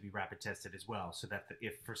ship, they have to be rapid tested as well, so that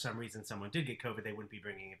if for some reason someone did get COVID, they wouldn't be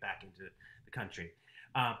bringing it back into the country.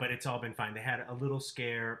 But it's all been fine. They had a little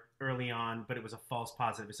scare early on, but it was a false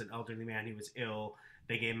positive. It's an elderly man. He was ill.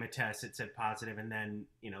 They gave him a test. It said positive, and then,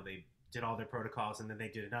 you know, they did all their protocols, and then they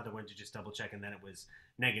did another one to just double check, and then it was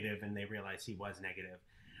negative, and they realized he was negative.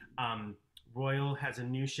 Royal has a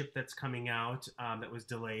new ship that's coming out that was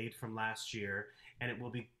delayed from last year, and it will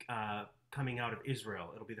be coming out of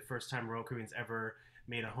Israel. It'll be the first time Royal Caribbean's ever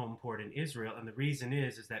made a home port in Israel, and the reason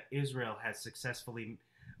is that Israel has successfully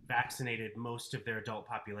vaccinated most of their adult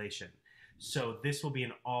population. So this will be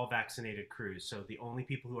an all vaccinated cruise. So the only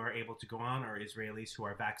people who are able to go on are Israelis who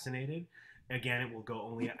are vaccinated. Again, it will go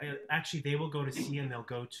only, actually they will go to sea, and they'll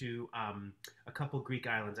go to a couple Greek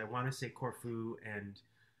islands. I want to say Corfu and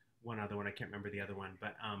one other one. I can't remember the other one,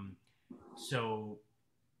 but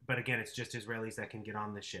but again, it's just Israelis that can get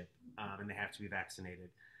on the ship, and they have to be vaccinated.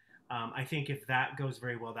 I think if that goes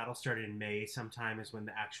very well, that'll start in May sometime is when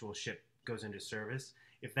the actual ship goes into service.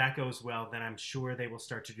 If that goes well, then I'm sure they will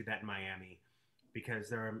start to do that in Miami,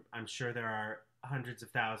 because I'm sure there are hundreds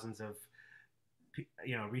of thousands of,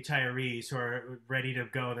 you know, retirees who are ready to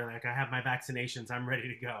go. They're like, I have my vaccinations, I'm ready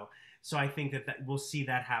to go. So I think that we'll see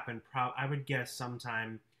that happen. I would guess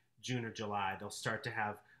sometime June or July, they'll start to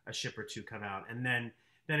have a ship or two come out. And then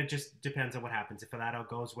it just depends on what happens. If that all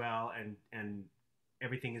goes well and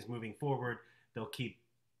everything is moving forward, they'll keep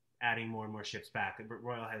adding more and more ships back. But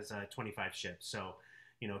Royal has 25 ships. So,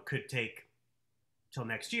 you know, it could take till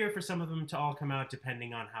next year for some of them to all come out,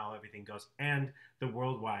 depending on how everything goes and the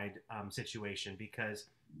worldwide situation. Because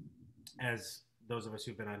as those of us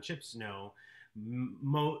who've been on ships know,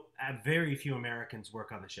 very few Americans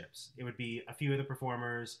work on the ships. It would be a few of the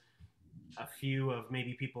performers, a few of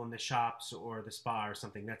maybe people in the shops or the spa or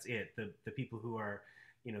something. That's it. The people who are,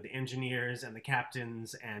 you know, the engineers and the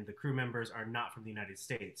captains and the crew members are not from the United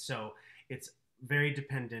States. So it's very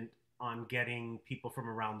dependent on getting people from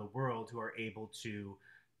around the world who are able to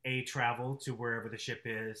travel to wherever the ship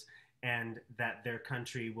is, and that their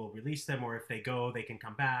country will release them, or if they go, they can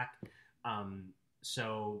come back.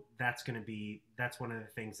 So that's one of the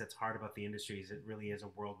things that's hard about the industry, is it really is a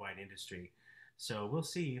worldwide industry. So we'll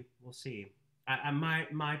see.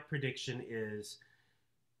 My prediction is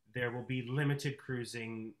there will be limited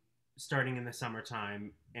cruising starting in the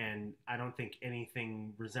summertime, and I don't think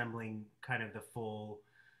anything resembling kind of the full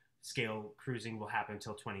scale cruising will happen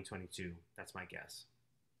until 2022. That's my guess.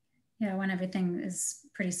 Yeah, when everything is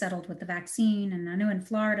pretty settled with the vaccine. And I know in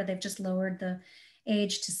Florida, they've just lowered the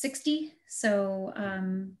age to 60. So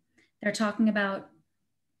they're talking about,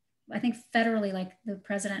 I think federally, like the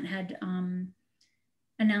president had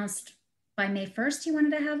announced by May 1st, he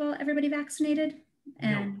wanted to have everybody vaccinated.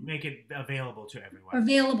 And make it available to everyone.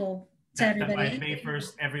 Available to everybody. By May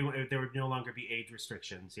 1st, there would no longer be age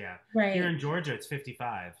restrictions. Yeah. Right. Here in Georgia, it's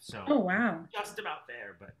 55. So. Oh, wow. Just about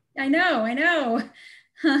there, but. I know.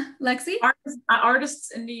 Huh. Lexi?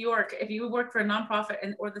 Artists in New York, if you work for a nonprofit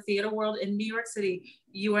or the theater world in New York City,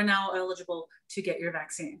 you are now eligible to get your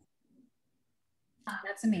vaccine.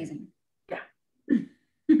 That's amazing. Yeah.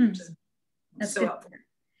 That's so good. out there.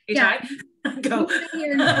 Ittai, go.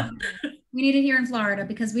 We need it here in Florida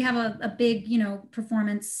because we have a big, you know,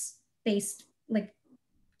 performance-based, like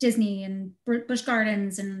Disney and Busch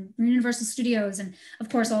Gardens and Universal Studios, and of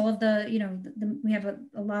course all of the, you know, we have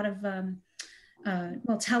a lot of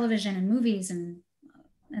well, television and movies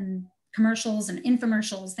and commercials and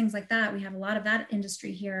infomercials, things like that. We have a lot of that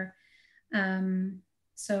industry here.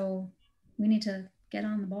 So we need to get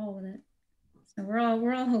on the ball with it. So we're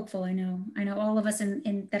all hopeful. I know all of us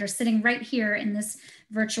in that are sitting right here in this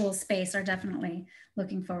virtual space are definitely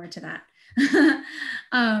looking forward to that.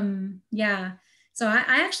 Yeah. So I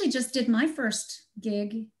actually just did my first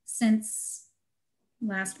gig since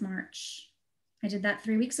last March. I did that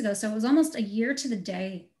 3 weeks ago. So it was almost a year to the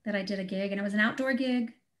day that I did a gig, and it was an outdoor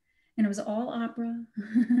gig, and it was all opera,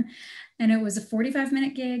 and it was a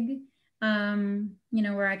 45-minute gig. You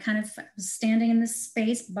know, where I kind of was standing in this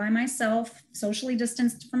space by myself, socially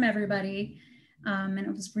distanced from everybody. And it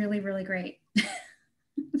was really, really great.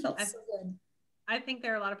 It felt so good. I think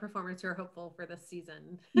there are a lot of performers who are hopeful for this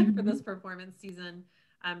season, Mm-hmm. for this performance season.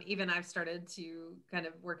 Even I've started to kind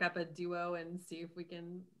of work up a duo and see if we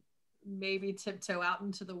can maybe tiptoe out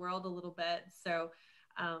into the world a little bit. So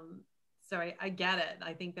I get it.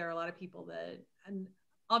 I think there are a lot of people that, and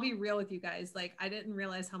I'll be real with you guys. Like, I didn't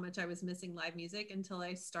realize how much I was missing live music until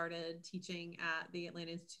I started teaching at the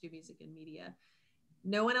Atlanta Institute of Music and Media.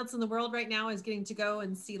 No one else in the world right now is getting to go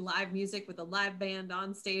and see live music with a live band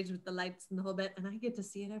on stage with the lights and the whole bit. And I get to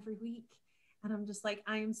see it every week. And I'm just like,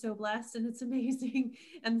 I am so blessed, and it's amazing.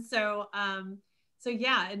 And so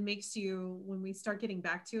yeah, it makes you, when we start getting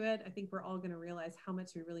back to it, I think we're all going to realize how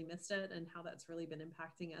much we really missed it and how that's really been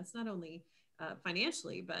impacting us, not only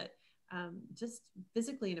financially, but just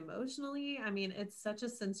physically and emotionally. I mean, it's such a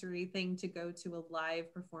sensory thing to go to a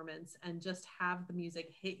live performance and just have the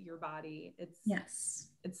music hit your body. It's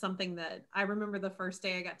something that I remember the first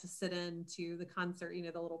day I got to sit in to the concert, you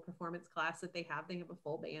know, the little performance class that they have a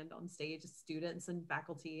full band on stage, students and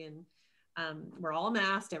faculty, and we're all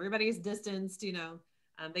masked, everybody's distanced, you know.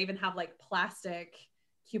 They even have like plastic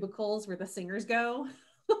cubicles where the singers go.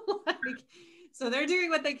 Like, so they're doing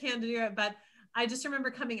what they can to do it. But I just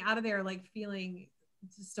remember coming out of there like feeling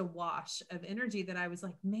just a wash of energy that I was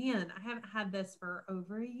like, man, I haven't had this for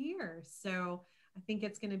over a year. So I think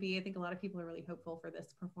it's going to be, I think a lot of people are really hopeful for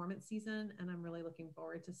this performance season. And I'm really looking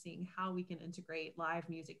forward to seeing how we can integrate live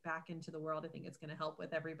music back into the world. I think it's going to help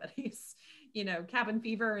with everybody's, you know, cabin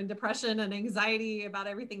fever and depression and anxiety about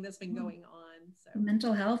everything that's been going on. So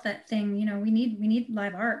mental health, that thing, you know, we need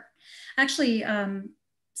live art. Actually,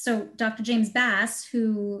 so Dr. James Bass,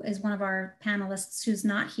 who is one of our panelists who's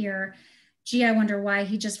not here, gee, I wonder why,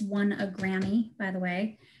 he just won a Grammy, by the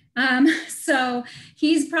way. So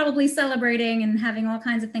he's probably celebrating and having all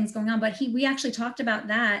kinds of things going on, but we actually talked about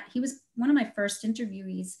that. He was one of my first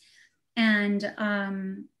interviewees, and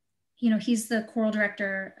you know, he's the choral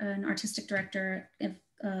director, an artistic director of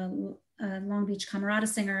Long Beach Camerata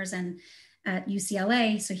Singers and at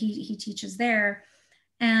UCLA. So he teaches there.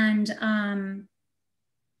 And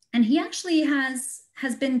he actually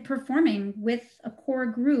has been performing with a core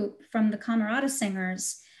group from the Camerata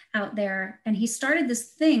Singers out there. And he started this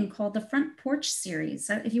thing called the Front Porch Series.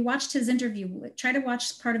 So if you watched his interview, try to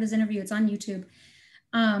watch part of his interview, it's on YouTube.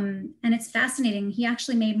 And it's fascinating. He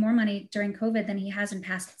actually made more money during COVID than he has in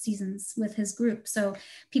past seasons with his group. So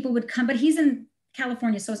people would come, but he's in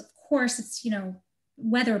California. So of course it's, you know,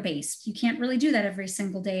 weather-based. You can't really do that every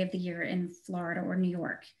single day of the year in Florida or New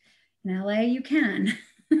York. In LA, you can.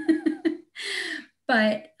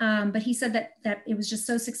 But he said that it was just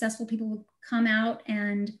so successful. People would come out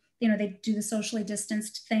and, you know, they do the socially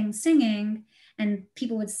distanced thing singing, and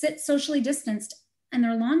people would sit socially distanced in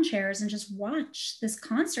their lawn chairs and just watch this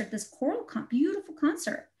concert, this choral, beautiful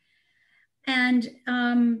concert. And,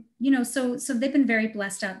 you know, so they've been very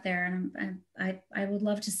blessed out there. And I would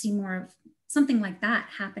love to see more of something like that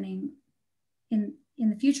happening in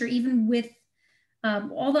the future, even with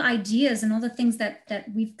all the ideas and all the things that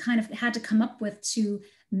we've kind of had to come up with to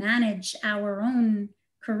manage our own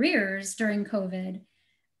careers during COVID.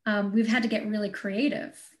 We've had to get really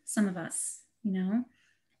creative, some of us, you know,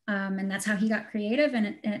 and that's how he got creative, and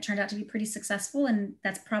it turned out to be pretty successful. And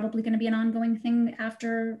that's probably going to be an ongoing thing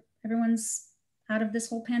after everyone's out of this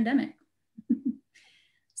whole pandemic.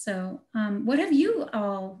 So what have you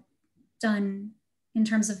all done in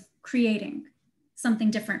terms of creating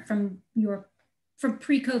something different from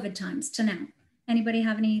pre-COVID times to now? Anybody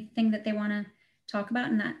have anything that they want to talk about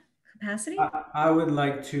in that capacity? I would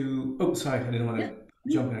like to, oh, sorry, I didn't want to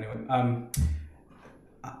jump in anyway.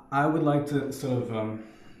 I would like to sort of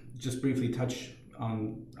just briefly touch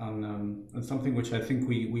on something which I think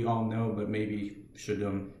we all know, but maybe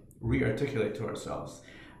should re-articulate to ourselves.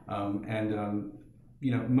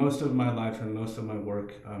 You know, most of my life and most of my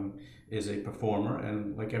work is a performer,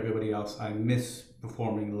 and like everybody else, I miss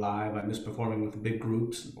performing live. I miss performing with big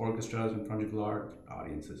groups, orchestras, in front of large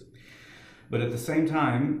audiences. But at the same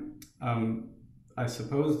time, I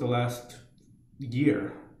suppose the last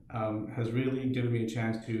year has really given me a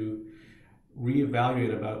chance to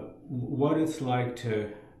reevaluate about what it's like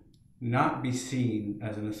to not be seen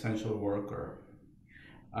as an essential worker,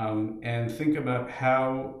 and think about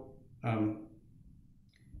how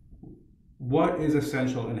what is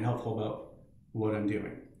essential and helpful about what I'm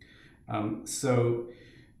doing.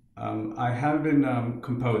 I have been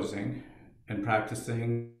composing and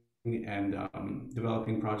practicing and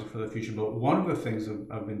developing projects for the future. But one of the things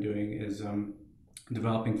I've been doing is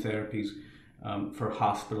developing therapies for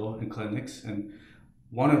hospital and clinics. And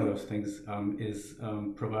one of those things is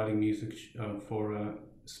providing music for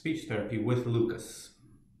speech therapy with Lucas.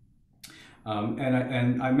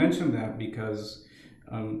 And I mentioned that because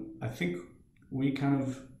I think we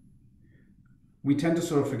tend to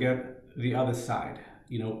sort of forget the other side.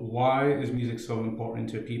 You know, why is music so important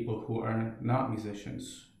to people who are not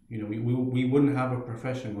musicians? You know, we wouldn't have a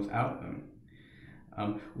profession without them.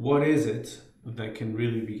 What is it that can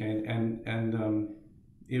really be gained? And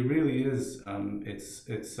it really is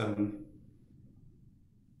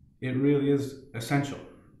it really is essential.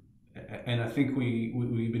 And I think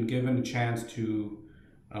we've been given a chance to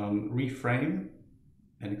reframe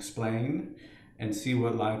and explain and see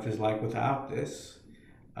what life is like without this.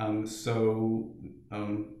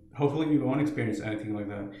 Hopefully we won't experience anything like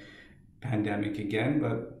the pandemic again,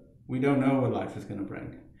 but we don't know what life is going to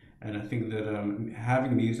bring. And I think that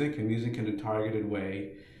having music and music in a targeted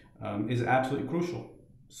way is absolutely crucial.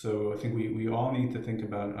 So I think we all need to think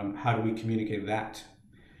about how do we communicate that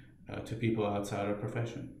to people outside our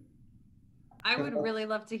profession. I would really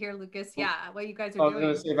love to hear, Lucas, what you guys are I was doing.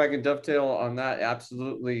 going to say, if I can dovetail on that,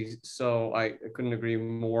 absolutely. So I couldn't agree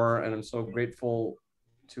more. And I'm so grateful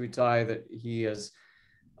to Ittai that he has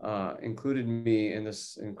included me in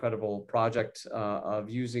this incredible project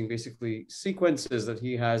of using basically sequences that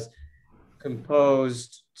he has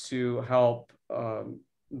composed to help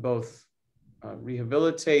both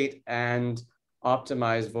rehabilitate and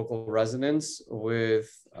optimize vocal resonance with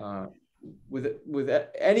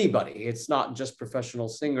anybody. It's not just professional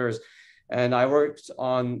singers. And I worked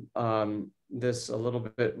on this a little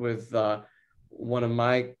bit with one of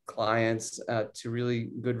my clients to really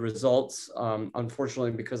good results.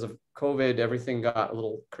 Unfortunately, because of COVID, everything got a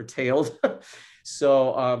little curtailed.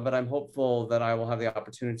 But I'm hopeful that I will have the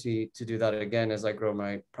opportunity to do that again as I grow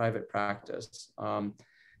my private practice.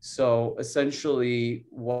 So essentially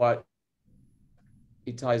what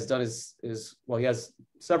Ittai has done is well, he has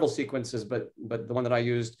several sequences, but the one that I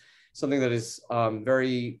used, something that is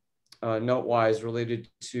very note-wise related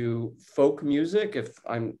to folk music.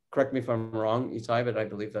 Correct me if I'm wrong, Ittai, but I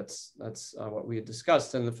believe that's what we had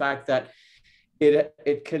discussed, and the fact that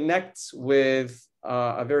it connects with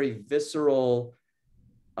a very visceral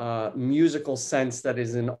musical sense that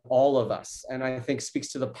is in all of us, and I think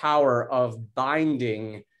speaks to the power of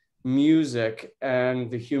binding music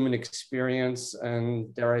and the human experience,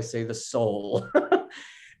 and dare I say, the soul.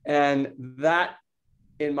 And that,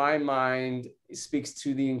 in my mind, speaks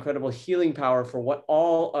to the incredible healing power for what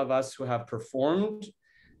all of us who have performed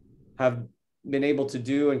have been able to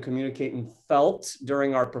do and communicate and felt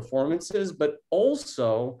during our performances, but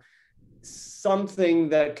also something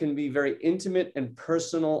that can be very intimate and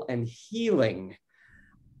personal and healing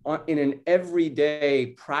in an everyday,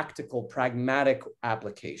 practical, pragmatic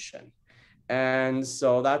application. And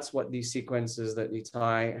so that's what these sequences that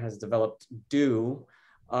Ittai has developed do.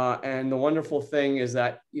 And the wonderful thing is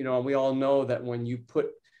that, we all know that when you put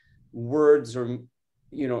words or,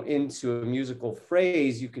 into a musical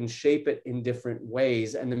phrase, you can shape it in different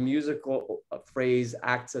ways. And the musical phrase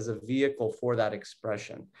acts as a vehicle for that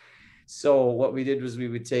expression. So what we did was we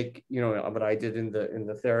would take, what I did in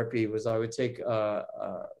the therapy was I would take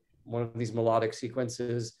one of these melodic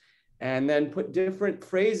sequences and then put different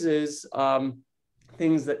phrases,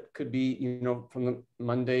 things that could be, from the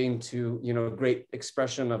mundane to, great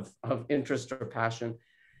expression of interest or passion,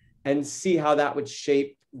 and see how that would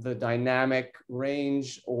shape the dynamic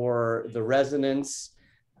range or the resonance,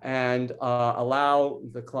 and allow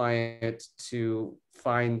the client to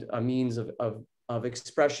find a means of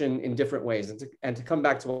expression in different ways, and to come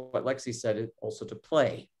back to what Lexi said, also to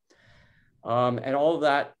play. And all of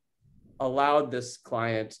that allowed this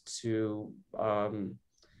client to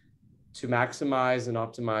maximize and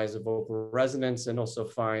optimize a vocal resonance, and also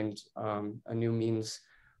find a new means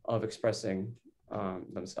of expressing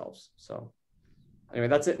themselves. So anyway,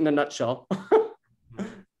 that's it in a nutshell.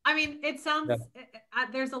 I mean, it sounds,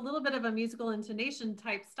 there's a little bit of a musical intonation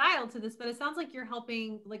type style to this, but it sounds like you're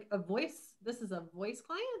helping like a voice. This is a voice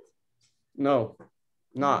client? No,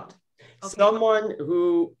 not. Okay. Someone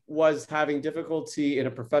who was having difficulty in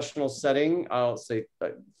a professional setting, I'll say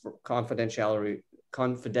for confidentiality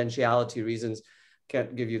reasons,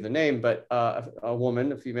 can't give you the name, but a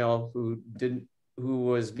woman, a female who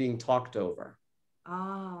was being talked over.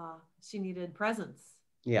 Ah, she needed presence.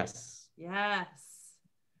 Yes. Yes.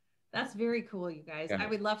 That's very cool, you guys. Yeah. I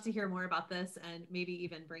would love to hear more about this and maybe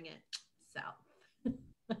even bring it south.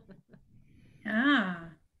 Yeah.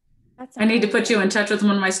 I need to put you in touch with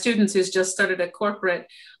one of my students who's just started a corporate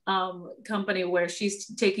company where she's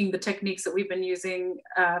taking the techniques that we've been using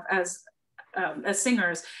as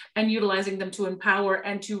singers and utilizing them to empower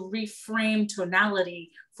and to reframe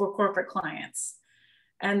tonality for corporate clients.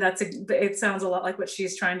 And it sounds a lot like what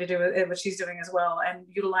she's trying to do, what she's doing as well, and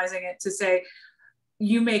utilizing it to say,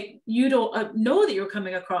 you don't know that you're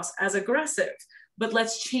coming across as aggressive, but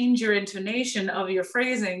let's change your intonation of your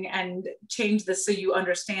phrasing and change this so you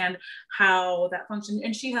understand how that functions.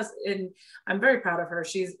 And I'm very proud of her.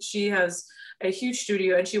 She has a huge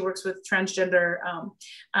studio and she works with transgender,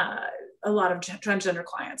 a lot of transgender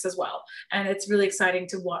clients as well. And it's really exciting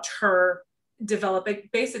to watch her develop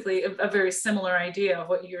basically a very similar idea of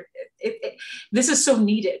what this is so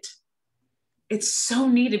needed. It's so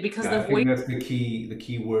needed because I think that's the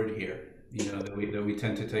key word here, that we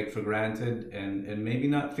tend to take for granted and maybe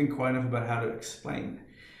not think quite enough about how to explain.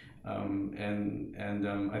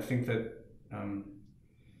 I think that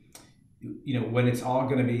when it's all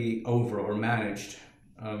going to be over or managed,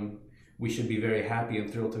 we should be very happy and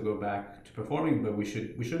thrilled to go back to performing, but we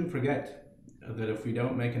shouldn't forget that if we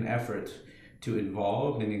don't make an effort to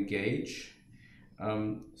involve and engage,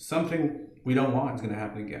 something we don't want is going to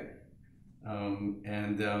happen again.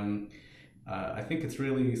 I think it's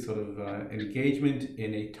really sort of engagement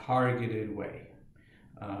in a targeted way.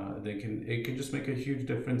 It can just make a huge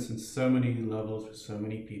difference in so many levels for so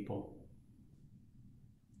many people.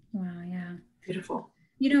 Wow, yeah. Beautiful.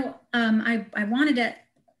 I wanted to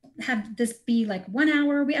have this be like 1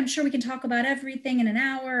 hour. I'm sure we can talk about everything in an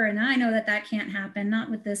hour, and I know that can't happen,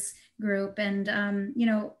 not with this group. And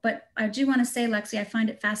but I do want to say, Lexi, I find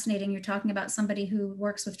it fascinating. You're talking about somebody who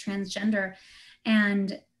works with transgender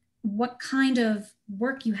and what kind of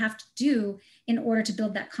work you have to do in order to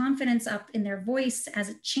build that confidence up in their voice as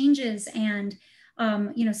it changes, and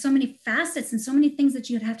so many facets and so many things that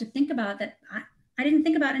you'd have to think about that I didn't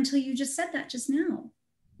think about until you just said that just now,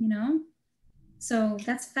 So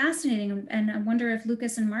that's fascinating. And I wonder if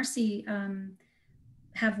Lucas and Marcy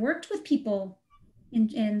have worked with people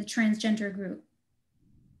in the transgender group.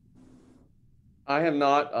 I have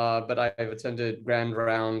not, but I have attended grand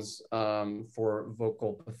rounds for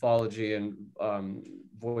vocal pathology and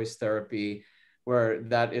voice therapy, where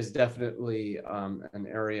that is definitely an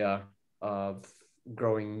area of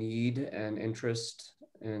growing need and interest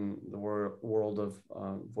in the world of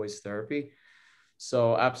voice therapy.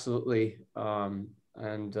 So absolutely.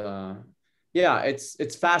 Yeah,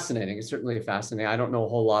 it's fascinating. It's certainly fascinating. I don't know a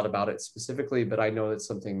whole lot about it specifically, but I know it's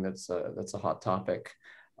something that's a hot topic.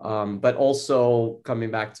 But also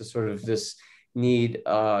coming back to sort of this need,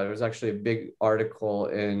 there was actually a big article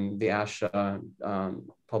in the ASHA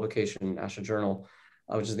publication, ASHA Journal,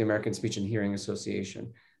 which is the American Speech and Hearing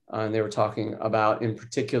Association. And they were talking about, in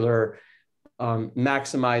particular,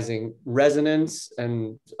 maximizing resonance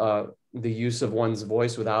and the use of one's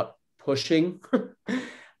voice without pushing in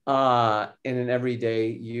an everyday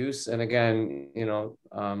use. And again,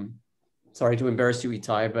 sorry to embarrass you,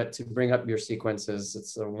 Ittai, but to bring up your sequences,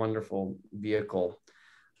 it's a wonderful vehicle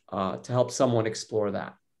to help someone explore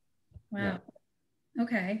that. Wow. Yeah.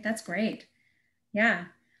 Okay, that's great. Yeah.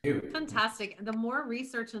 Fantastic. The more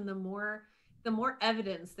research and the more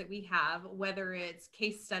evidence that we have, whether it's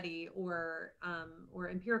case study or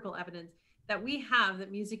empirical evidence that we have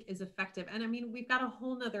that music is effective. And I mean, we've got a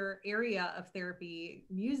whole nother area of therapy,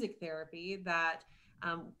 music therapy, that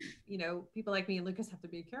people like me and Lucas have to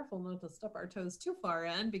be careful not to step our toes too far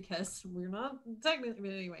in, because we're not technically,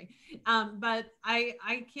 but anyway. But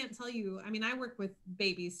I can't tell you, I mean, I work with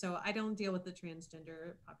babies, so I don't deal with the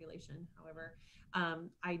transgender population. However,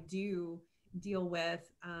 I do deal with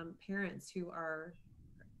parents who are,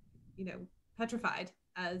 petrified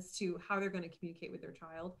as to how they're going to communicate with their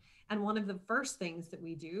child. And one of the first things that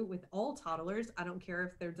we do with all toddlers, I don't care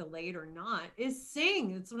if they're delayed or not, is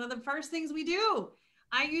sing. It's one of the first things we do.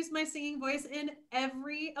 I use my singing voice in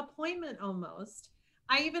every appointment almost.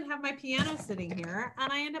 I even have my piano sitting here,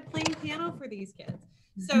 and I end up playing piano for these kids.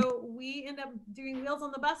 So we end up doing Wheels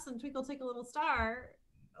on the Bus and Twinkle Twinkle Little Star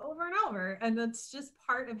over and over. And that's just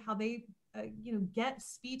part of how they, get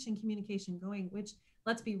speech and communication going, which,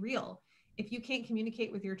 let's be real, if you can't communicate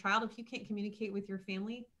with your child, if you can't communicate with your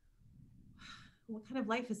family, what kind of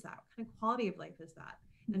life is that? What kind of quality of life is that?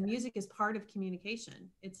 And music is part of communication.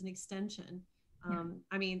 It's an extension.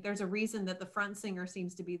 I mean, there's a reason that the front singer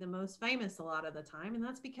seems to be the most famous a lot of the time, and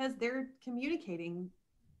that's because they're communicating,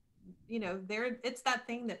 it's that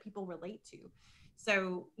thing that people relate to.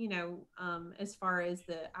 So, as far as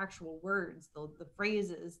the actual words, the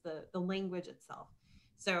phrases, the language itself.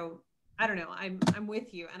 So I don't know, I'm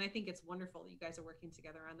with you. And I think it's wonderful that you guys are working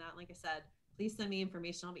together on that. Like I said, please send me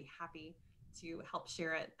information. I'll be happy to help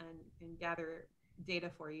share it and gather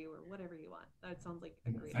data for you or whatever you want. That sounds like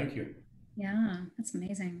a great Thank you. Yeah, that's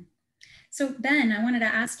amazing. So Ben, I wanted to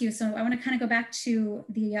ask you, so I want to kind of go back to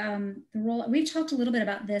the role, we've talked a little bit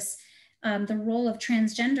about this, the role of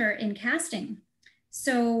transgender in casting.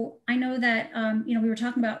 So I know that, we were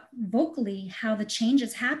talking about vocally, how the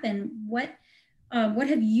changes happen. What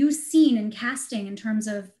have you seen in casting in terms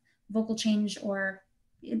of vocal change, or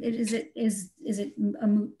is it a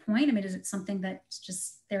moot point? I mean, is it something that's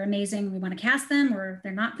just, they're amazing, we want to cast them, or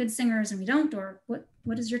they're not good singers and we don't, or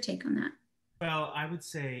what is your take on that? Well, I would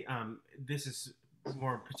say this is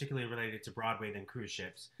more particularly related to Broadway than cruise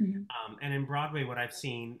ships. And in Broadway, what I've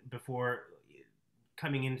seen before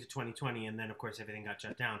coming into 2020, and then of course everything got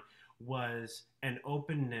shut down, was an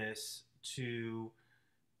openness to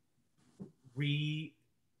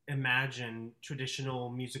reimagine traditional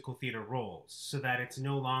musical theater roles, so that it's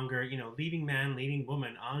no longer, leading man, leading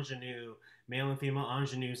woman, ingenue, male and female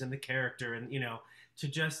ingenues, and the character, and to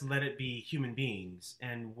just let it be human beings,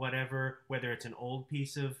 and whether it's an old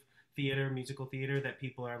piece of theater, musical theater that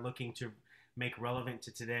people are looking to make relevant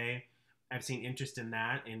to today. I've seen interest in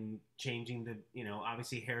that, in changing the,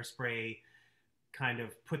 obviously Hairspray kind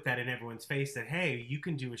of put that in everyone's face that, hey, you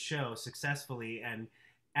can do a show successfully and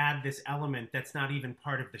add this element that's not even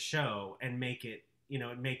part of the show and make it,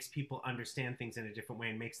 it makes people understand things in a different way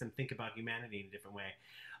and makes them think about humanity in a different way.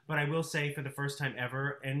 But I will say, for the first time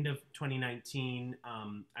ever, end of 2019,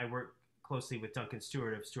 I worked closely with Duncan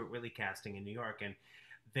Stewart of Stewart Whitley Casting in New York, and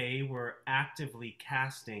they were actively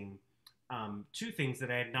casting two things that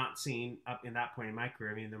I had not seen up in that point in my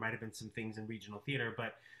career. I mean, there might have been some things in regional theater,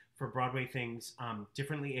 but for Broadway things,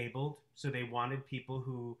 differently abled. So they wanted people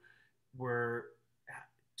who were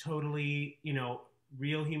totally,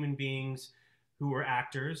 real human beings who were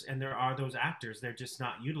actors, and there are those actors, they're just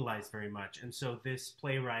not utilized very much. And so this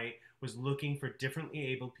playwright was looking for differently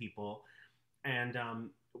abled people. And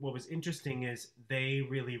what was interesting is they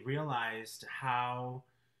really realized how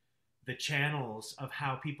the channels of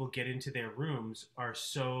how people get into their rooms are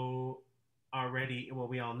so already, well,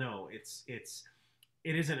 we all know it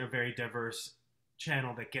isn't a very diverse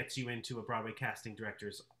channel that gets you into a Broadway casting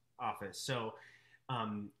director's office. So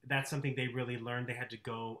that's something they really learned. They had to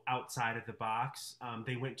go outside of the box.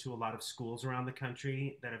 They went to a lot of schools around the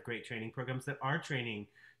country that have great training programs that are training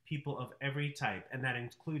people of every type, and that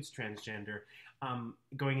includes transgender.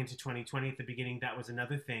 Going into 2020 at the beginning, that was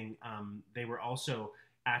another thing. They were also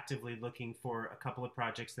actively looking for a couple of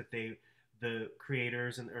projects that the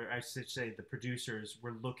creators, or I should say the producers,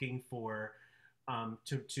 were looking for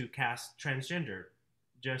to cast transgender,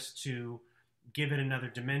 just to give it another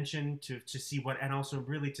dimension, to see what, and also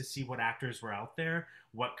really to see what actors were out there,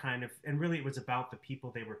 what kind of, and really it was about the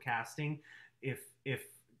people they were casting. If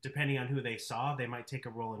depending on who they saw, they might take a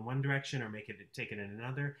role in one direction or take it in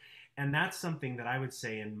another. And that's something that I would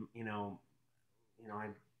say, and I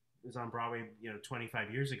was on Broadway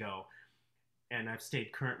 25 years ago, and I've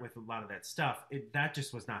stayed current with a lot of that stuff. That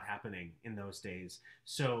just was not happening in those days.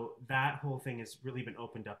 So that whole thing has really been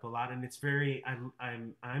opened up a lot, and it's very,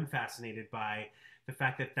 I'm fascinated by the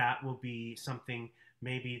fact that will be something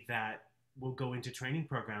maybe that will go into training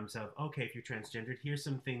programs of, okay, if you're transgendered, here's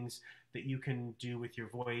some things that you can do with your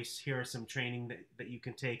voice. Here are some training that you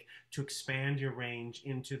can take to expand your range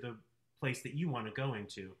into the place that you want to go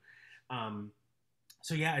into.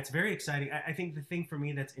 So yeah, it's very exciting. I think the thing for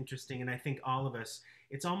me that's interesting, and I think all of us,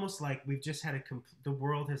 it's almost like we've just had the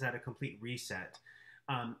world has had a complete reset.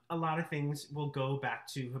 A lot of things will go back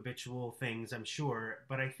to habitual things, I'm sure,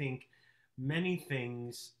 but I think many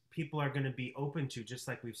things people are going to be open to, just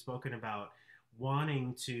like we've spoken about,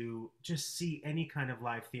 wanting to just see any kind of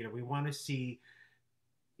live theater. We want to see,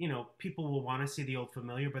 people will want to see the old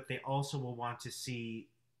familiar, but they also will want to see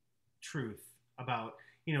truth about,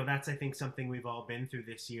 that's, I think, something we've all been through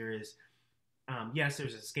this year is, yes,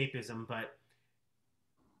 there's escapism, but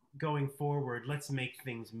going forward, let's make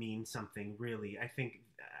things mean something, really. I think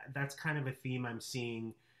that's kind of a theme I'm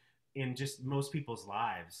seeing in just most people's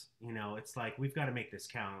lives. It's like, we've got to make this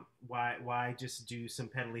count. Why just do some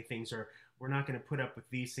peddly things, or we're not going to put up with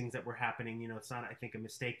these things that were happening. It's not, I think, a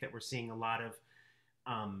mistake that we're seeing a lot of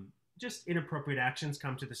just inappropriate actions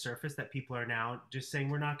come to the surface that people are now just saying,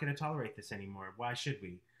 we're not going to tolerate this anymore. Why should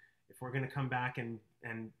we? If we're going to come back and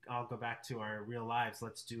all go back to our real lives,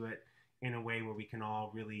 let's do it in a way where we can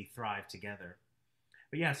all really thrive together.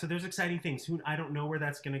 But yeah, so there's exciting things. I don't know where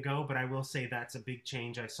that's going to go, but I will say that's a big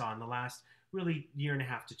change I saw in the last really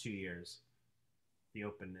 1.5 to 2 years, the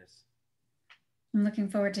openness. I'm looking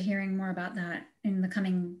forward to hearing more about that in the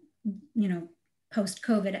coming,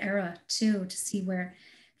 post-COVID era too, to see where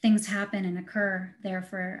things happen and occur there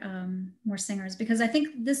for more singers. Because I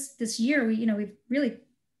think this year, we've really,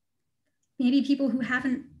 maybe people who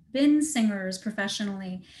haven't been singers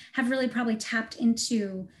professionally have really probably tapped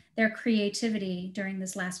into their creativity during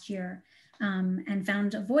this last year, and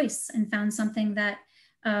found a voice and found something that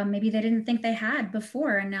maybe they didn't think they had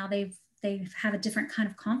before. And now they have a different kind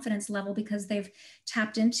of confidence level because they've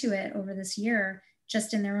tapped into it over this year,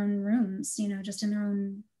 just in their own rooms, just in their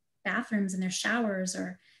own bathrooms and their showers,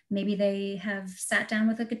 or maybe they have sat down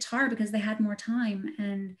with a guitar because they had more time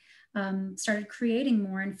and started creating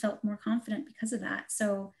more and felt more confident because of that.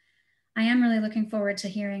 So I am really looking forward to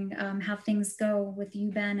hearing how things go with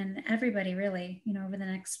you, Ben, and everybody really, over the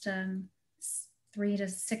next 3 to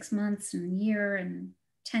 6 months and year and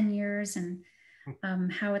 10 years, and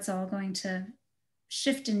how it's all going to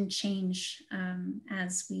shift and change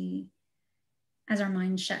as our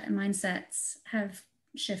mindsets have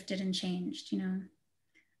shifted and changed, and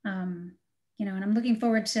I'm looking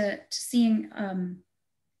forward to seeing.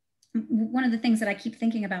 One of the things that I keep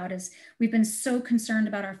thinking about is we've been so concerned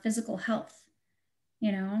about our physical health,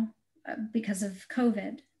 because of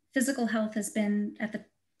COVID. Physical health has been at the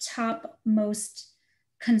top most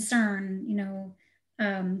concern,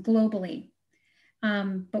 globally.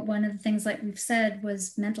 But one of the things, like we've said,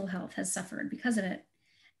 was mental health has suffered because of it.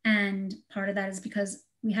 And part of that is because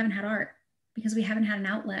we haven't had art, because we haven't had an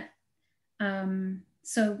outlet.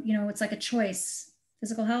 So, it's like a choice: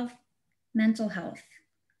 physical health, mental health.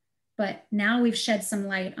 But now we've shed some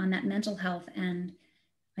light on that mental health. And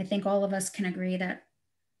I think all of us can agree that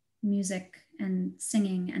music and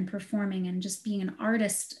singing and performing and just being an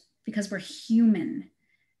artist, because we're human,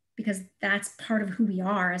 because that's part of who we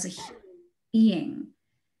are as a human being,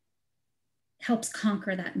 helps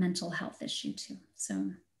conquer that mental health issue too.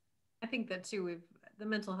 So I think that too, the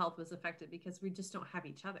mental health was affected because we just don't have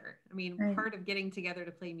each other. I mean, right. Part of getting together to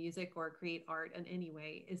play music or create art in any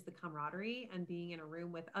way is the camaraderie and being in a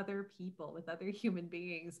room with other people, with other human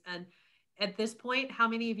beings. And at this point, how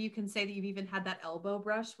many of you can say that you've even had that elbow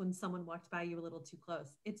brush when someone walked by you a little too close?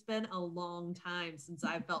 It's been a long time since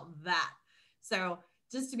I felt that. So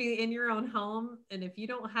just to be in your own home, and if you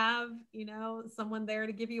don't have, someone there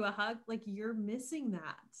to give you a hug, like, you're missing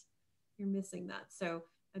that. You're missing that. So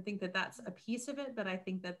I think that that's a piece of it, but I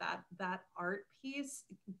think that art piece,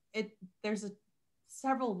 there's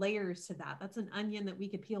several layers to that. That's an onion that we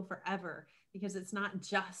could peel forever, because it's not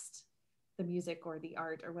just the music or the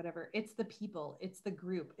art or whatever. It's the people, it's the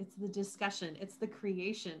group, it's the discussion, it's the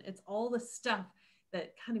creation, it's all the stuff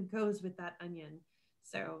that kind of goes with that onion.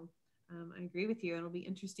 So I agree with you. It'll be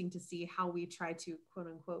interesting to see how we try to, quote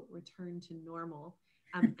unquote, return to normal.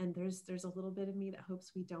 And there's a little bit of me that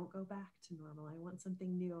hopes we don't go back to normal. I want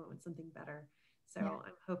something new. I want something better. So yeah.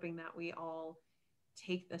 I'm hoping that we all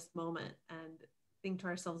take this moment and think to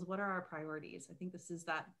ourselves, what are our priorities? I think this is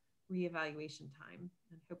that reevaluation time.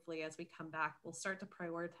 And hopefully as we come back, we'll start to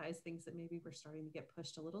prioritize things that maybe we're starting to get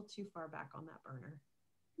pushed a little too far back on that burner.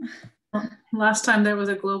 Last time there was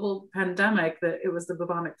a global pandemic, that it was the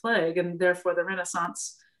bubonic plague, and therefore the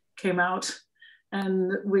Renaissance came out.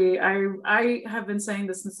 And I have been saying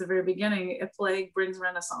this since the very beginning: a plague brings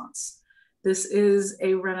Renaissance. This is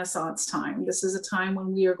a Renaissance time. This is a time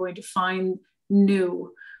when we are going to find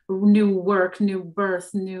new work, new birth,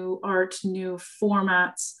 new art, new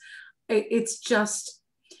formats. It's just,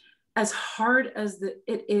 as hard as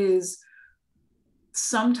it is,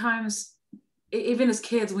 sometimes, even as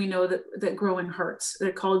kids, we know that growing hurts.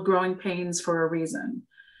 They're called growing pains for a reason.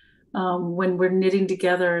 When we're knitting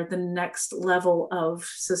together the next level of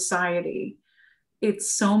society,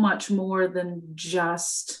 it's so much more than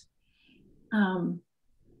just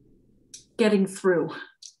getting through.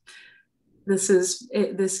 This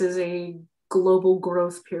is a global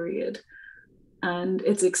growth period, and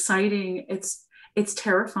it's exciting. It's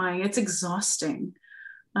terrifying. It's exhausting,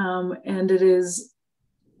 and it is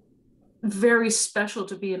very special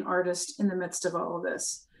to be an artist in the midst of all of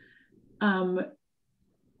this.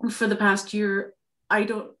 For the past year, I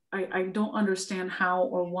don't understand how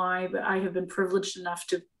or why, but I have been privileged enough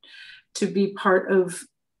to be part of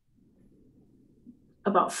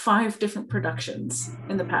about 5 different productions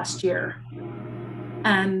in the past year.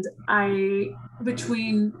 And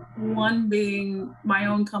between One being my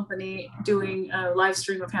own company doing a live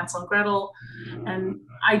stream of Hansel and Gretel. And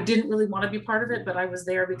I didn't really want to be part of it, but I was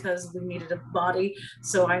there because we needed a body.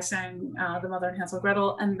 So I sang The Mother and Hansel and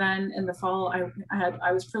Gretel. And then in the fall,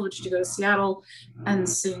 I was privileged to go to Seattle and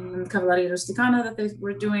sing Cavalleria Rusticana that they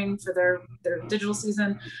were doing for their digital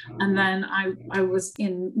season. And then I was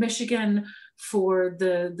in Michigan for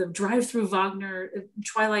the drive-through Wagner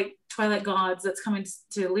Twilight Gods that's coming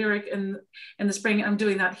to Lyric in the spring. I'm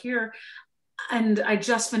doing that here. And I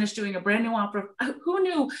just finished doing a brand new opera. Who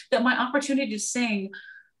knew that my opportunity to sing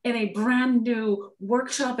in a brand new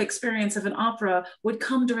workshop experience of an opera would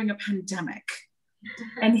come during a pandemic?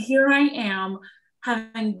 And here I am,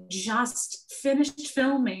 having just finished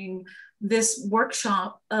filming this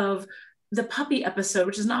workshop of the Puppy episode,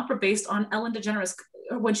 which is an opera based on Ellen DeGeneres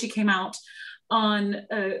when she came out on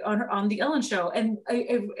the Ellen Show, and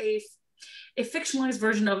a fictionalized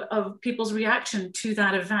version of people's reaction to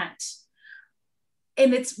that event.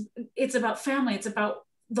 And it's about family, it's about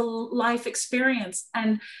the life experience,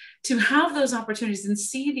 and to have those opportunities and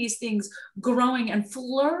see these things growing and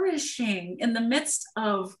flourishing in the midst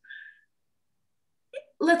of,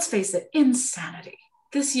 let's face it, insanity.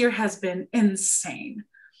 This year has been insane,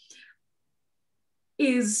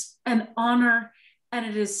 is an honor. And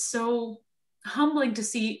it is so humbling to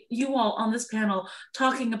see you all on this panel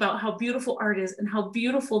talking about how beautiful art is and how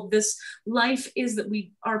beautiful this life is that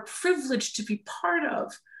we are privileged to be part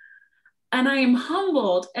of. And I am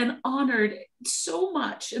humbled and honored so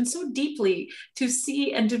much and so deeply to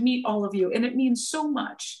see and to meet all of you. And it means so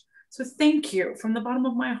much. So thank you from the bottom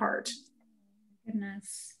of my heart.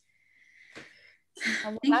 Goodness.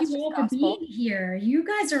 Well, Thank you all for being here. You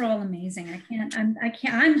guys are all amazing.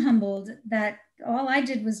 I'm humbled that all I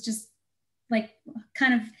did was just like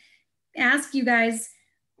kind of ask you guys,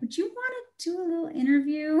 would you want to do a little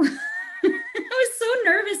interview? I was so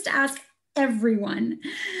nervous to ask everyone,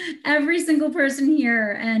 every single person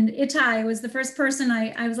here. And Ittai was the first person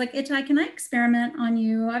I was like, Ittai, can I experiment on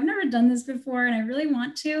you? I've never done this before and I really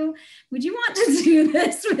want to. Would you want to do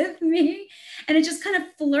this with me? And it just kind of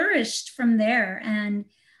flourished from there. And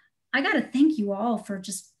I got to thank you all for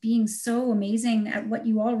just being so amazing at what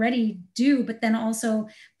you already do, but then also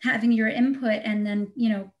having your input and then,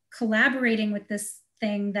 collaborating with this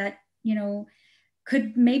thing that,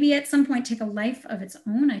 could maybe at some point take a life of its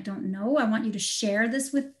own. I don't know. I want you to share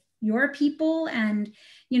this with your people and,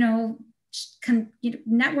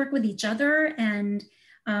 network with each other. And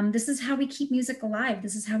this is how we keep music alive.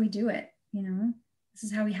 This is how we do it, This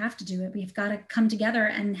is how we have to do it. We've got to come together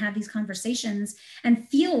and have these conversations and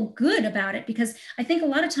feel good about it. Because I think a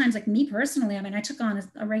lot of times, like me personally, I took on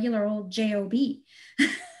a regular old job.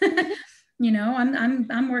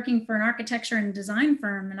 I'm working for an architecture and design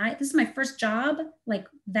firm, and this is my first job like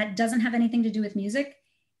that doesn't have anything to do with music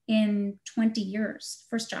in 20 years.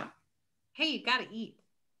 First job. Hey, you got to eat.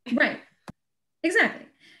 Right. Exactly.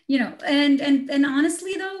 And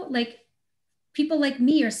honestly though, like people like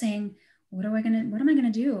me are saying, what am I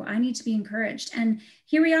going to do? I need to be encouraged. And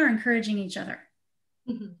here we are encouraging each other,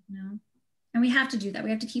 And we have to do that. We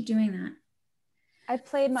have to keep doing that. I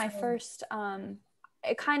played my first,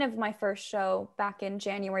 my first show back in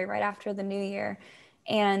January, right after the new year.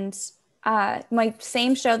 And my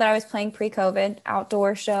same show that I was playing pre-COVID,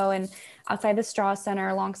 outdoor show, and outside the Straw Center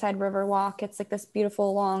alongside Riverwalk. It's like this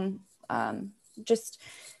beautiful long, just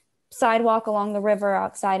sidewalk along the river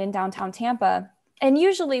outside in downtown Tampa. And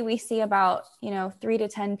usually we see about, 3 to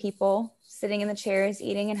 10 people sitting in the chairs,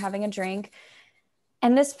 eating and having a drink.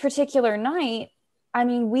 And this particular night,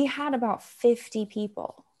 we had about 50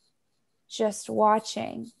 people just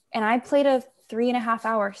watching. And I played a 3.5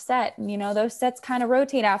 hour set. And, those sets kind of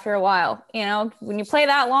rotate after a while. When you play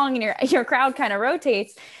that long and your crowd kind of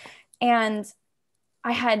rotates. And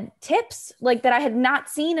I had tips like that I had not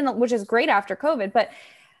seen, which is great after COVID. But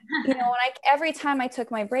every time I took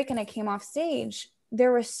my break and I came off stage,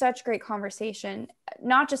 there was such great conversation,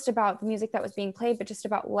 not just about the music that was being played, but just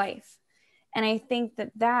about life. And I think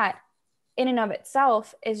that in and of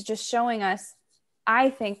itself is just showing us, I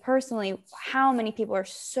think personally, how many people are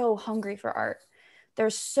so hungry for art. They're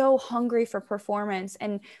so hungry for performance,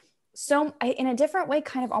 and so in a different way,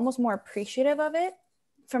 kind of almost more appreciative of it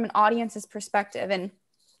from an audience's perspective, and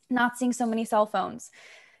not seeing so many cell phones,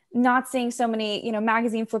 not seeing so many,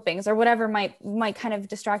 magazine flippings or whatever might kind of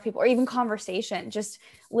distract people, or even conversation, just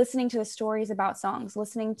listening to the stories about songs,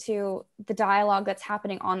 listening to the dialogue that's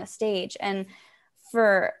happening on the stage. And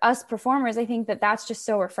for us performers, I think that's just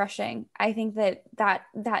so refreshing. I think that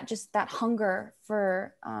hunger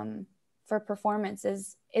for for performance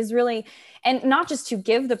is really, and not just to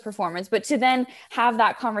give the performance, but to then have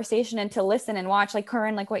that conversation and to listen and watch, like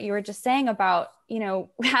Corinne, like what you were just saying about,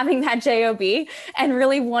 having that job and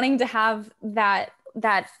really wanting to have that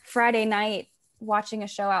Friday night watching a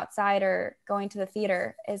show outside or going to the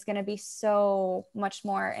theater is going to be so much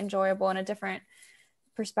more enjoyable in a different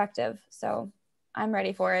perspective. So I'm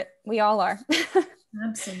ready for it. We all are.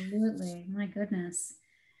 Absolutely. My goodness.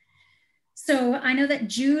 So I know that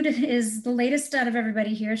Jude is the latest out of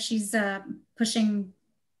everybody here. She's pushing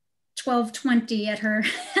 12:20 at her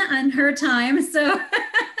on her time. So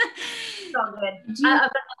it's all good. I've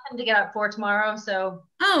got nothing to get up for tomorrow. So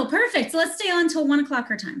oh, perfect. So let's stay on until 1 o'clock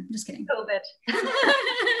her time. Just kidding. COVID.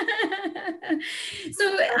 So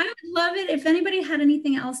I would love it if anybody had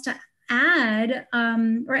anything else to add,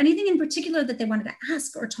 or anything in particular that they wanted to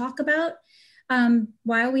ask or talk about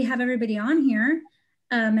while we have everybody on here,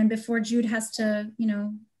 and before Jude has to,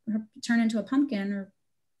 turn into a pumpkin or.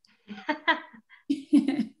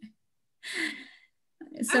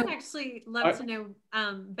 So, I would actually love to know,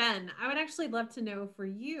 Ben, I would actually love to know for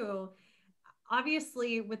you,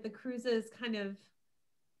 obviously with the cruises kind of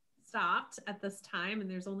stopped at this time and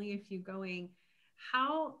there's only a few going,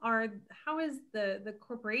 how is the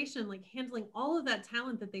corporation like handling all of that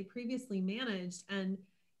talent that they previously managed? And,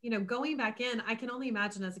 going back in, I can only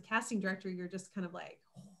imagine as a casting director, you're just kind of like,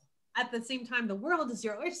 at the same time, the world is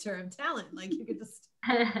your oyster of talent. Like you could just,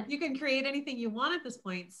 you can create anything you want at this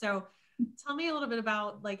point. So tell me a little bit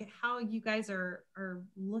about like how you guys are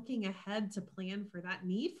looking ahead to plan for that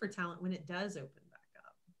need for talent when it does open back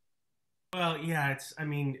up. Well, yeah,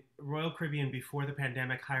 Royal Caribbean before the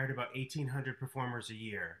pandemic hired about 1,800 performers a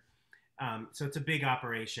year. So it's a big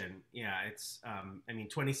operation. Yeah, it's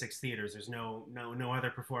 26 theaters. There's no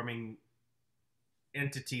other performing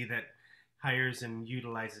entity that hires and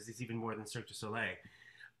utilizes these even more than Cirque du Soleil.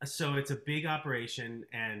 So it's a big operation,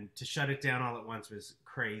 and to shut it down all at once was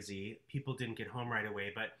crazy. People didn't get home right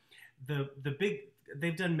away, but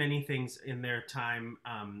they've done many things in their time.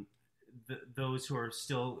 Those who are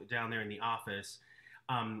still down there in the office,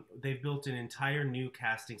 they've built an entire new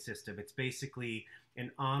casting system. It's basically an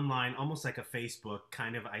online, almost like a Facebook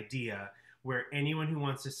kind of idea, where anyone who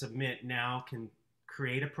wants to submit now can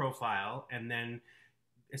create a profile, and then,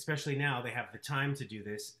 especially now they have the time to do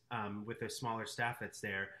this with their smaller staff that's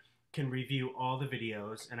there, can review all the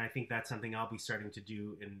videos. And I think that's something I'll be starting to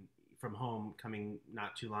do from home coming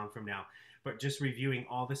not too long from now, but just reviewing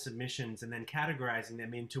all the submissions and then categorizing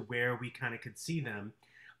them into where we kind of could see them.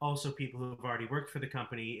 Also, people who have already worked for the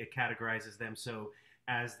company, it categorizes them. So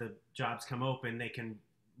as the jobs come open, they can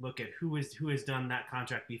look at who has done that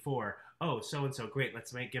contract before. Oh, so-and-so, great.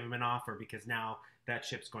 Let's give them an offer because now that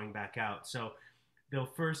ship's going back out. So they'll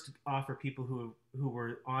first offer people who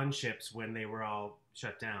were on ships when they were all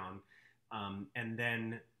shut down, and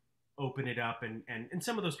then open it up. And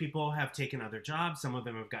some of those people have taken other jobs. Some of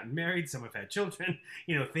them have gotten married. Some have had children.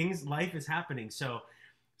 Life is happening. So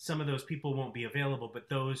some of those people won't be available, but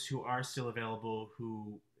those who are still available,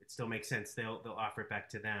 who it still makes sense, they'll offer it back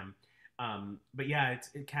to them. But yeah,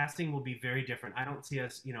 casting will be very different. I don't see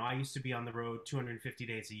us, I used to be on the road 250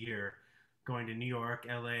 days a year, going to New York,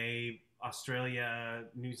 LA, Australia,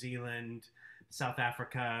 New Zealand, South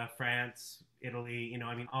Africa, France, Italy,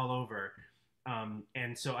 all over.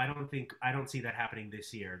 And so I don't see that happening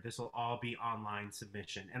this year. This will all be online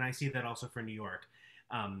submission. And I see that also for New York.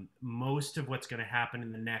 Most of what's going to happen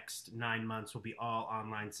in the next 9 months will be all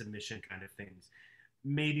online submission kind of things.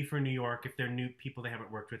 Maybe for New York, if they're new people they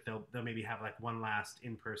haven't worked with, they'll maybe have like one last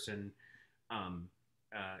in-person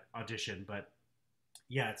audition. But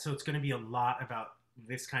yeah, so it's going to be a lot about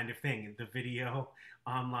this kind of thing. The video,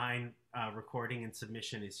 online recording and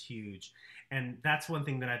submission is huge. And that's one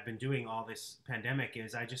thing that I've been doing all this pandemic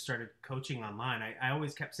is I just started coaching online. I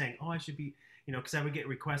always kept saying, I should be, because I would get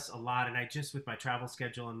requests a lot. And I just, with my travel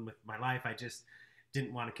schedule and with my life, I just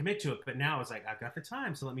didn't want to commit to it. But now it's like, I've got the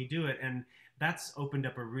time, so let me do it. And that's opened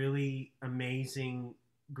up a really amazing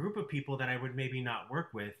group of people that I would maybe not work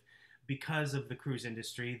with because of the cruise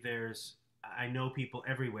industry. I know people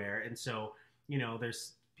everywhere. And so,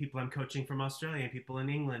 there's people I'm coaching from Australia and people in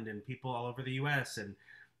England and people all over the US. And,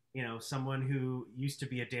 someone who used to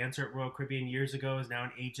be a dancer at Royal Caribbean years ago is now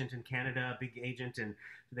an agent in Canada, a big agent. And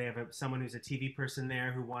they have someone who's a TV person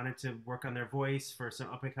there who wanted to work on their voice for some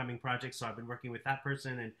up and coming projects. So I've been working with that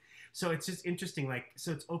person. And so it's just interesting.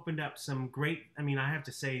 So it's opened up some great, I have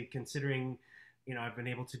to say, considering, I've been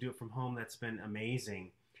able to do it from home, that's been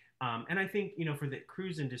amazing. And I think, for the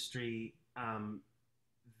cruise industry,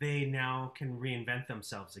 they now can reinvent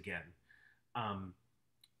themselves again.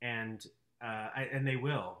 And they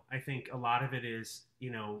will. I think a lot of it is,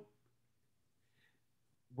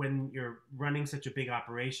 when you're running such a big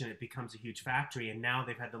operation, it becomes a huge factory. And now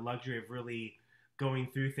they've had the luxury of really going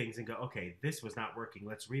through things and go, okay, this was not working.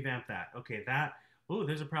 Let's revamp that. Okay, that, oh,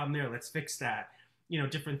 there's a problem there. Let's fix that. You know,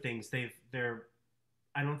 different things.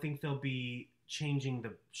 I don't think they'll be changing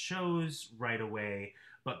the shows right away,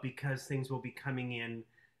 but because things will be coming in,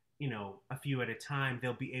 you know, a few at a time,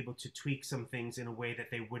 they'll be able to tweak some things in a way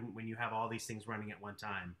that they wouldn't when you have all these things running at one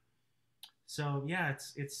time. So yeah,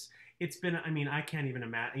 it's been, I mean, I can't even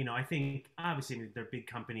imagine, you know, I think obviously they're big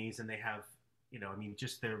companies and they have, you know, I mean,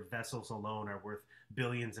 just their vessels alone are worth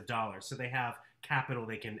billions of dollars. So they have capital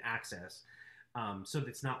they can access. So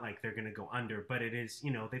it's not like they're going to go under, but it is,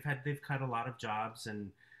 you know, they've cut a lot of jobs,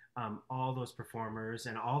 and all those performers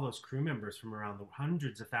and all those crew members from around the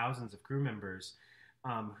hundreds of thousands of crew members,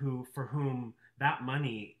 for whom that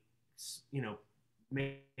money, you know,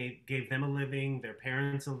 gave them a living, their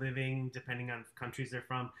parents a living, depending on countries they're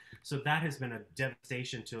from. So that has been a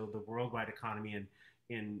devastation to the worldwide economy and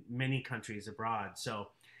in many countries abroad. So,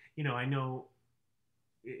 you know, I know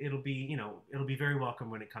it'll be very welcome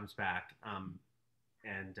when it comes back.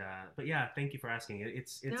 But yeah, thank you for asking.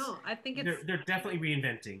 No, I think they're definitely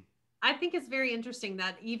reinventing. I think it's very interesting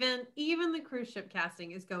that even the cruise ship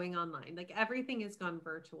casting is going online. Like everything has gone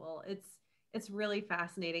virtual. It's really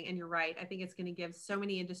fascinating. And you're right. I think it's going to give so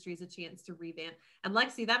many industries a chance to revamp. And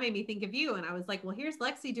Lexi, that made me think of you. And I was like, well, here's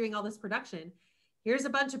Lexi doing all this production. Here's a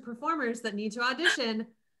bunch of performers that need to audition.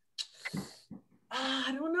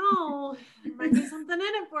 I don't know. There might be something in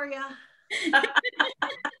it for you.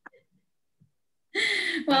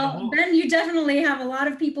 Well, Ben, you definitely have a lot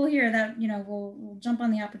of people here that, you know, will jump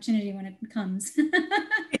on the opportunity when it comes.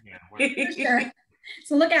 Yeah, for sure.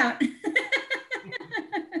 So look out.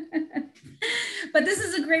 But this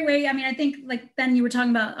is a great way. I mean, I think like Ben, you were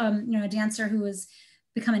talking about, you know, a dancer who has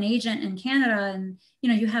become an agent in Canada, and, you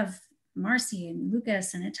know, you have Marcy and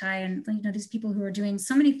Lucas and Ittai and, you know, these people who are doing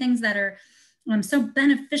so many things that are so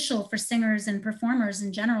beneficial for singers and performers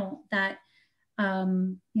in general that,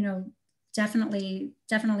 you know, definitely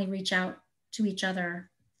reach out to each other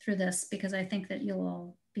through this, because I think that you'll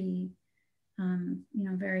all be, you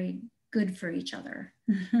know, very good for each other.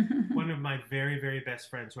 One of my very, very best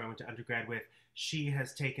friends who I went to undergrad with, she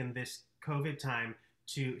has taken this COVID time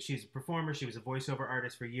she's a performer. She was a voiceover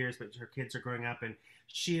artist for years, but her kids are growing up, and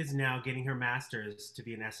she is now getting her master's to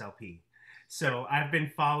be an SLP. So I've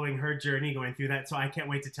been following her journey going through that. So I can't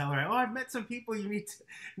wait to tell her, oh, I've met some people you need to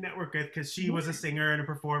network with, because she was a singer and a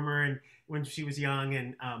performer and when she was young.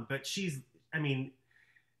 And but she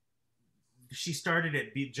started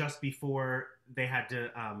it just before they had to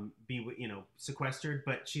be, you know, sequestered.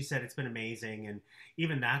 But she said it's been amazing, and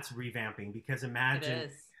even that's revamping, because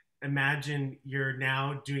imagine you're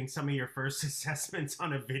now doing some of your first assessments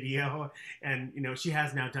on a video, and, you know, she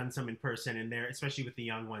has now done some in person, and they're, especially with the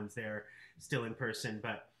young ones, they're still in person.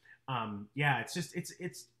 But yeah,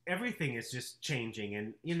 it's everything is just changing.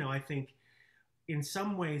 And, you know, I think in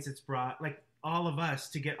some ways it's brought, like, all of us,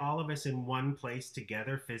 to get all of us in one place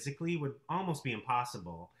together physically would almost be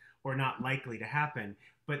impossible or not likely to happen.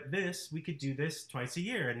 But we could do this twice a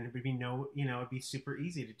year, and it would be it'd be super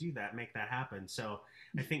easy to do that, make that happen. So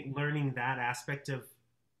I think learning that aspect of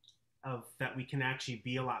that we can actually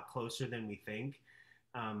be a lot closer than we think,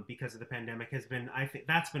 because of the pandemic, I think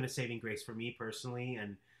that's been a saving grace for me personally.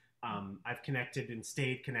 And I've connected and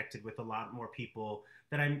stayed connected with a lot more people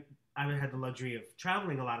that I had the luxury of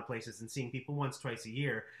traveling a lot of places and seeing people once, twice a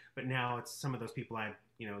year. But now it's some of those people I,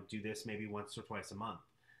 you know, do this maybe once or twice a month.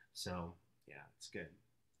 So yeah, it's good.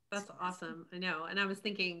 That's awesome. I know. And I was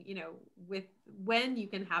thinking, you know, when you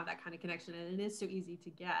can have that kind of connection, and it is so easy to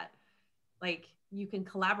get, like, you can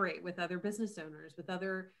collaborate with other business owners, with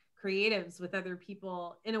other creatives, with other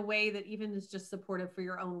people in a way that even is just supportive for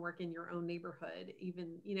your own work in your own neighborhood,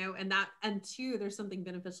 even, you know, and two, there's something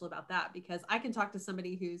beneficial about that, because I can talk to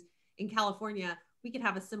somebody who's in California. We could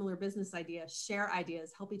have a similar business idea, share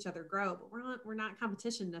ideas, help each other grow, but we're not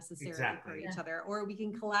competition necessarily for each other. Or we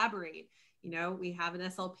can collaborate. You know, we have an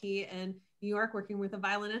SLP in New York working with a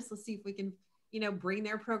violinist. Let's see if we can, you know, bring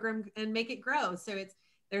their program and make it grow. So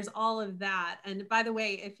there's all of that. And by the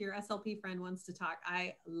way, if your SLP friend wants to talk,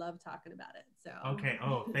 I love talking about it. So okay.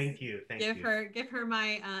 Oh, thank you. Give her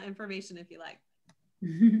my information if you like.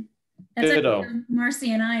 That's how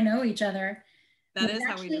Marcy and I know each other. That is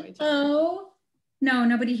how we know each other. Oh, no,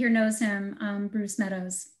 nobody here knows him. Bruce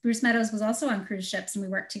Meadows. Bruce Meadows was also on cruise ships, and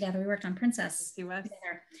we worked together. We worked on Princess together.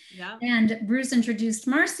 Yeah. And Bruce introduced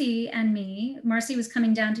Marcy and me. Marcy was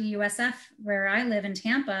coming down to USF, where I live in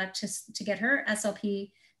Tampa, to get her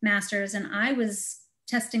SLP masters, and I was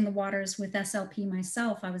testing the waters with SLP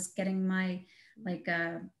myself. I was getting my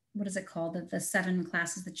what is it called? The 7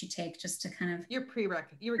 classes that you take just to kind of your prereq.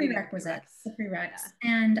 You were prerequisites, the prereqs.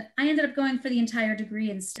 Yeah. And I ended up going for the entire degree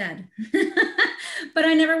instead. But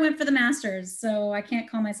I never went for the master's, so I can't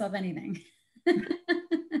call myself anything.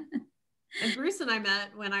 And Bruce and I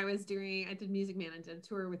met when I did Music Man and did a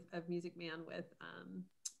tour of Music Man with,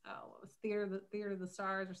 what was Theater of the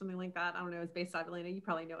Stars or something like that. I don't know. It's based out of Atlanta. You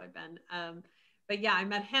probably know it, Ben. But yeah, I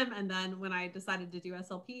met him. And then when I decided to do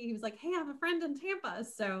SLP, he was like, hey, I have a friend in Tampa.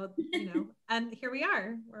 So, and here we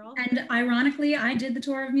are. We're all. And ironically, I did the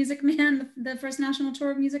tour of Music Man, the first national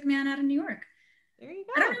tour of Music Man out of New York. There you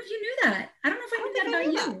go. I don't know if you knew that. I don't know if I knew that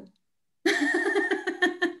about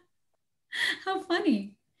you. How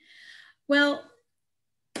funny. Well,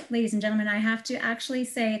 ladies and gentlemen, I have to actually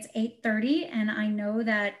say it's 8:30, and I know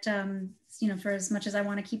that, for as much as I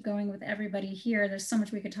want to keep going with everybody here, there's so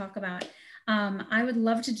much we could talk about. I would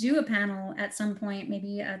love to do a panel at some point,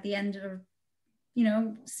 maybe at the end of,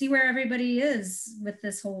 see where everybody is with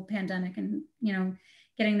this whole pandemic and,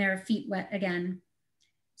 getting their feet wet again.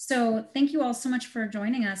 So thank you all so much for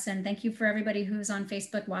joining us, and thank you for everybody who's on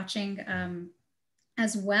Facebook watching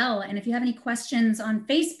as well. And if you have any questions on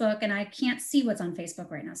Facebook, and I can't see what's on Facebook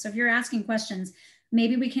right now, so if you're asking questions,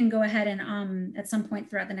 maybe we can go ahead and at some point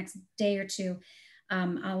throughout the next day or two,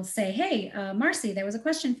 I'll say, hey, Marcy, there was a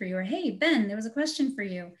question for you, or hey, Ben, there was a question for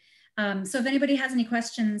you. So if anybody has any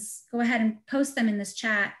questions, go ahead and post them in this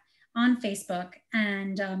chat on Facebook,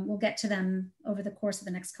 and we'll get to them over the course of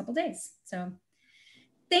the next couple days. So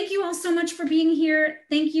thank you all so much for being here.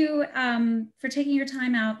 Thank you for taking your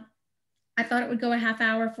time out. I thought it would go a half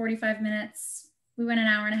hour, 45 minutes. We went an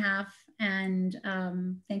hour and a half, and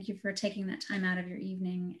thank you for taking that time out of your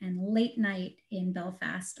evening and late night in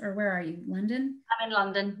Belfast, or where are you, London? I'm in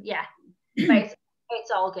London, yeah. But it's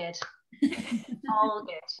all good. All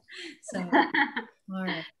good. So, all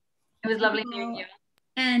right. It was lovely meeting you.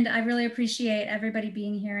 And I really appreciate everybody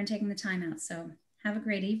being here and taking the time out. So have a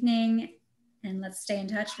great evening, and let's stay in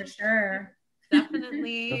touch for sure.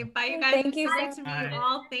 Definitely. Bye, you guys. Thank you. Great to meet you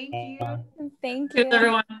all. Thank you. Thank you. Good,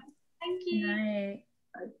 everyone. Thank you. Good night.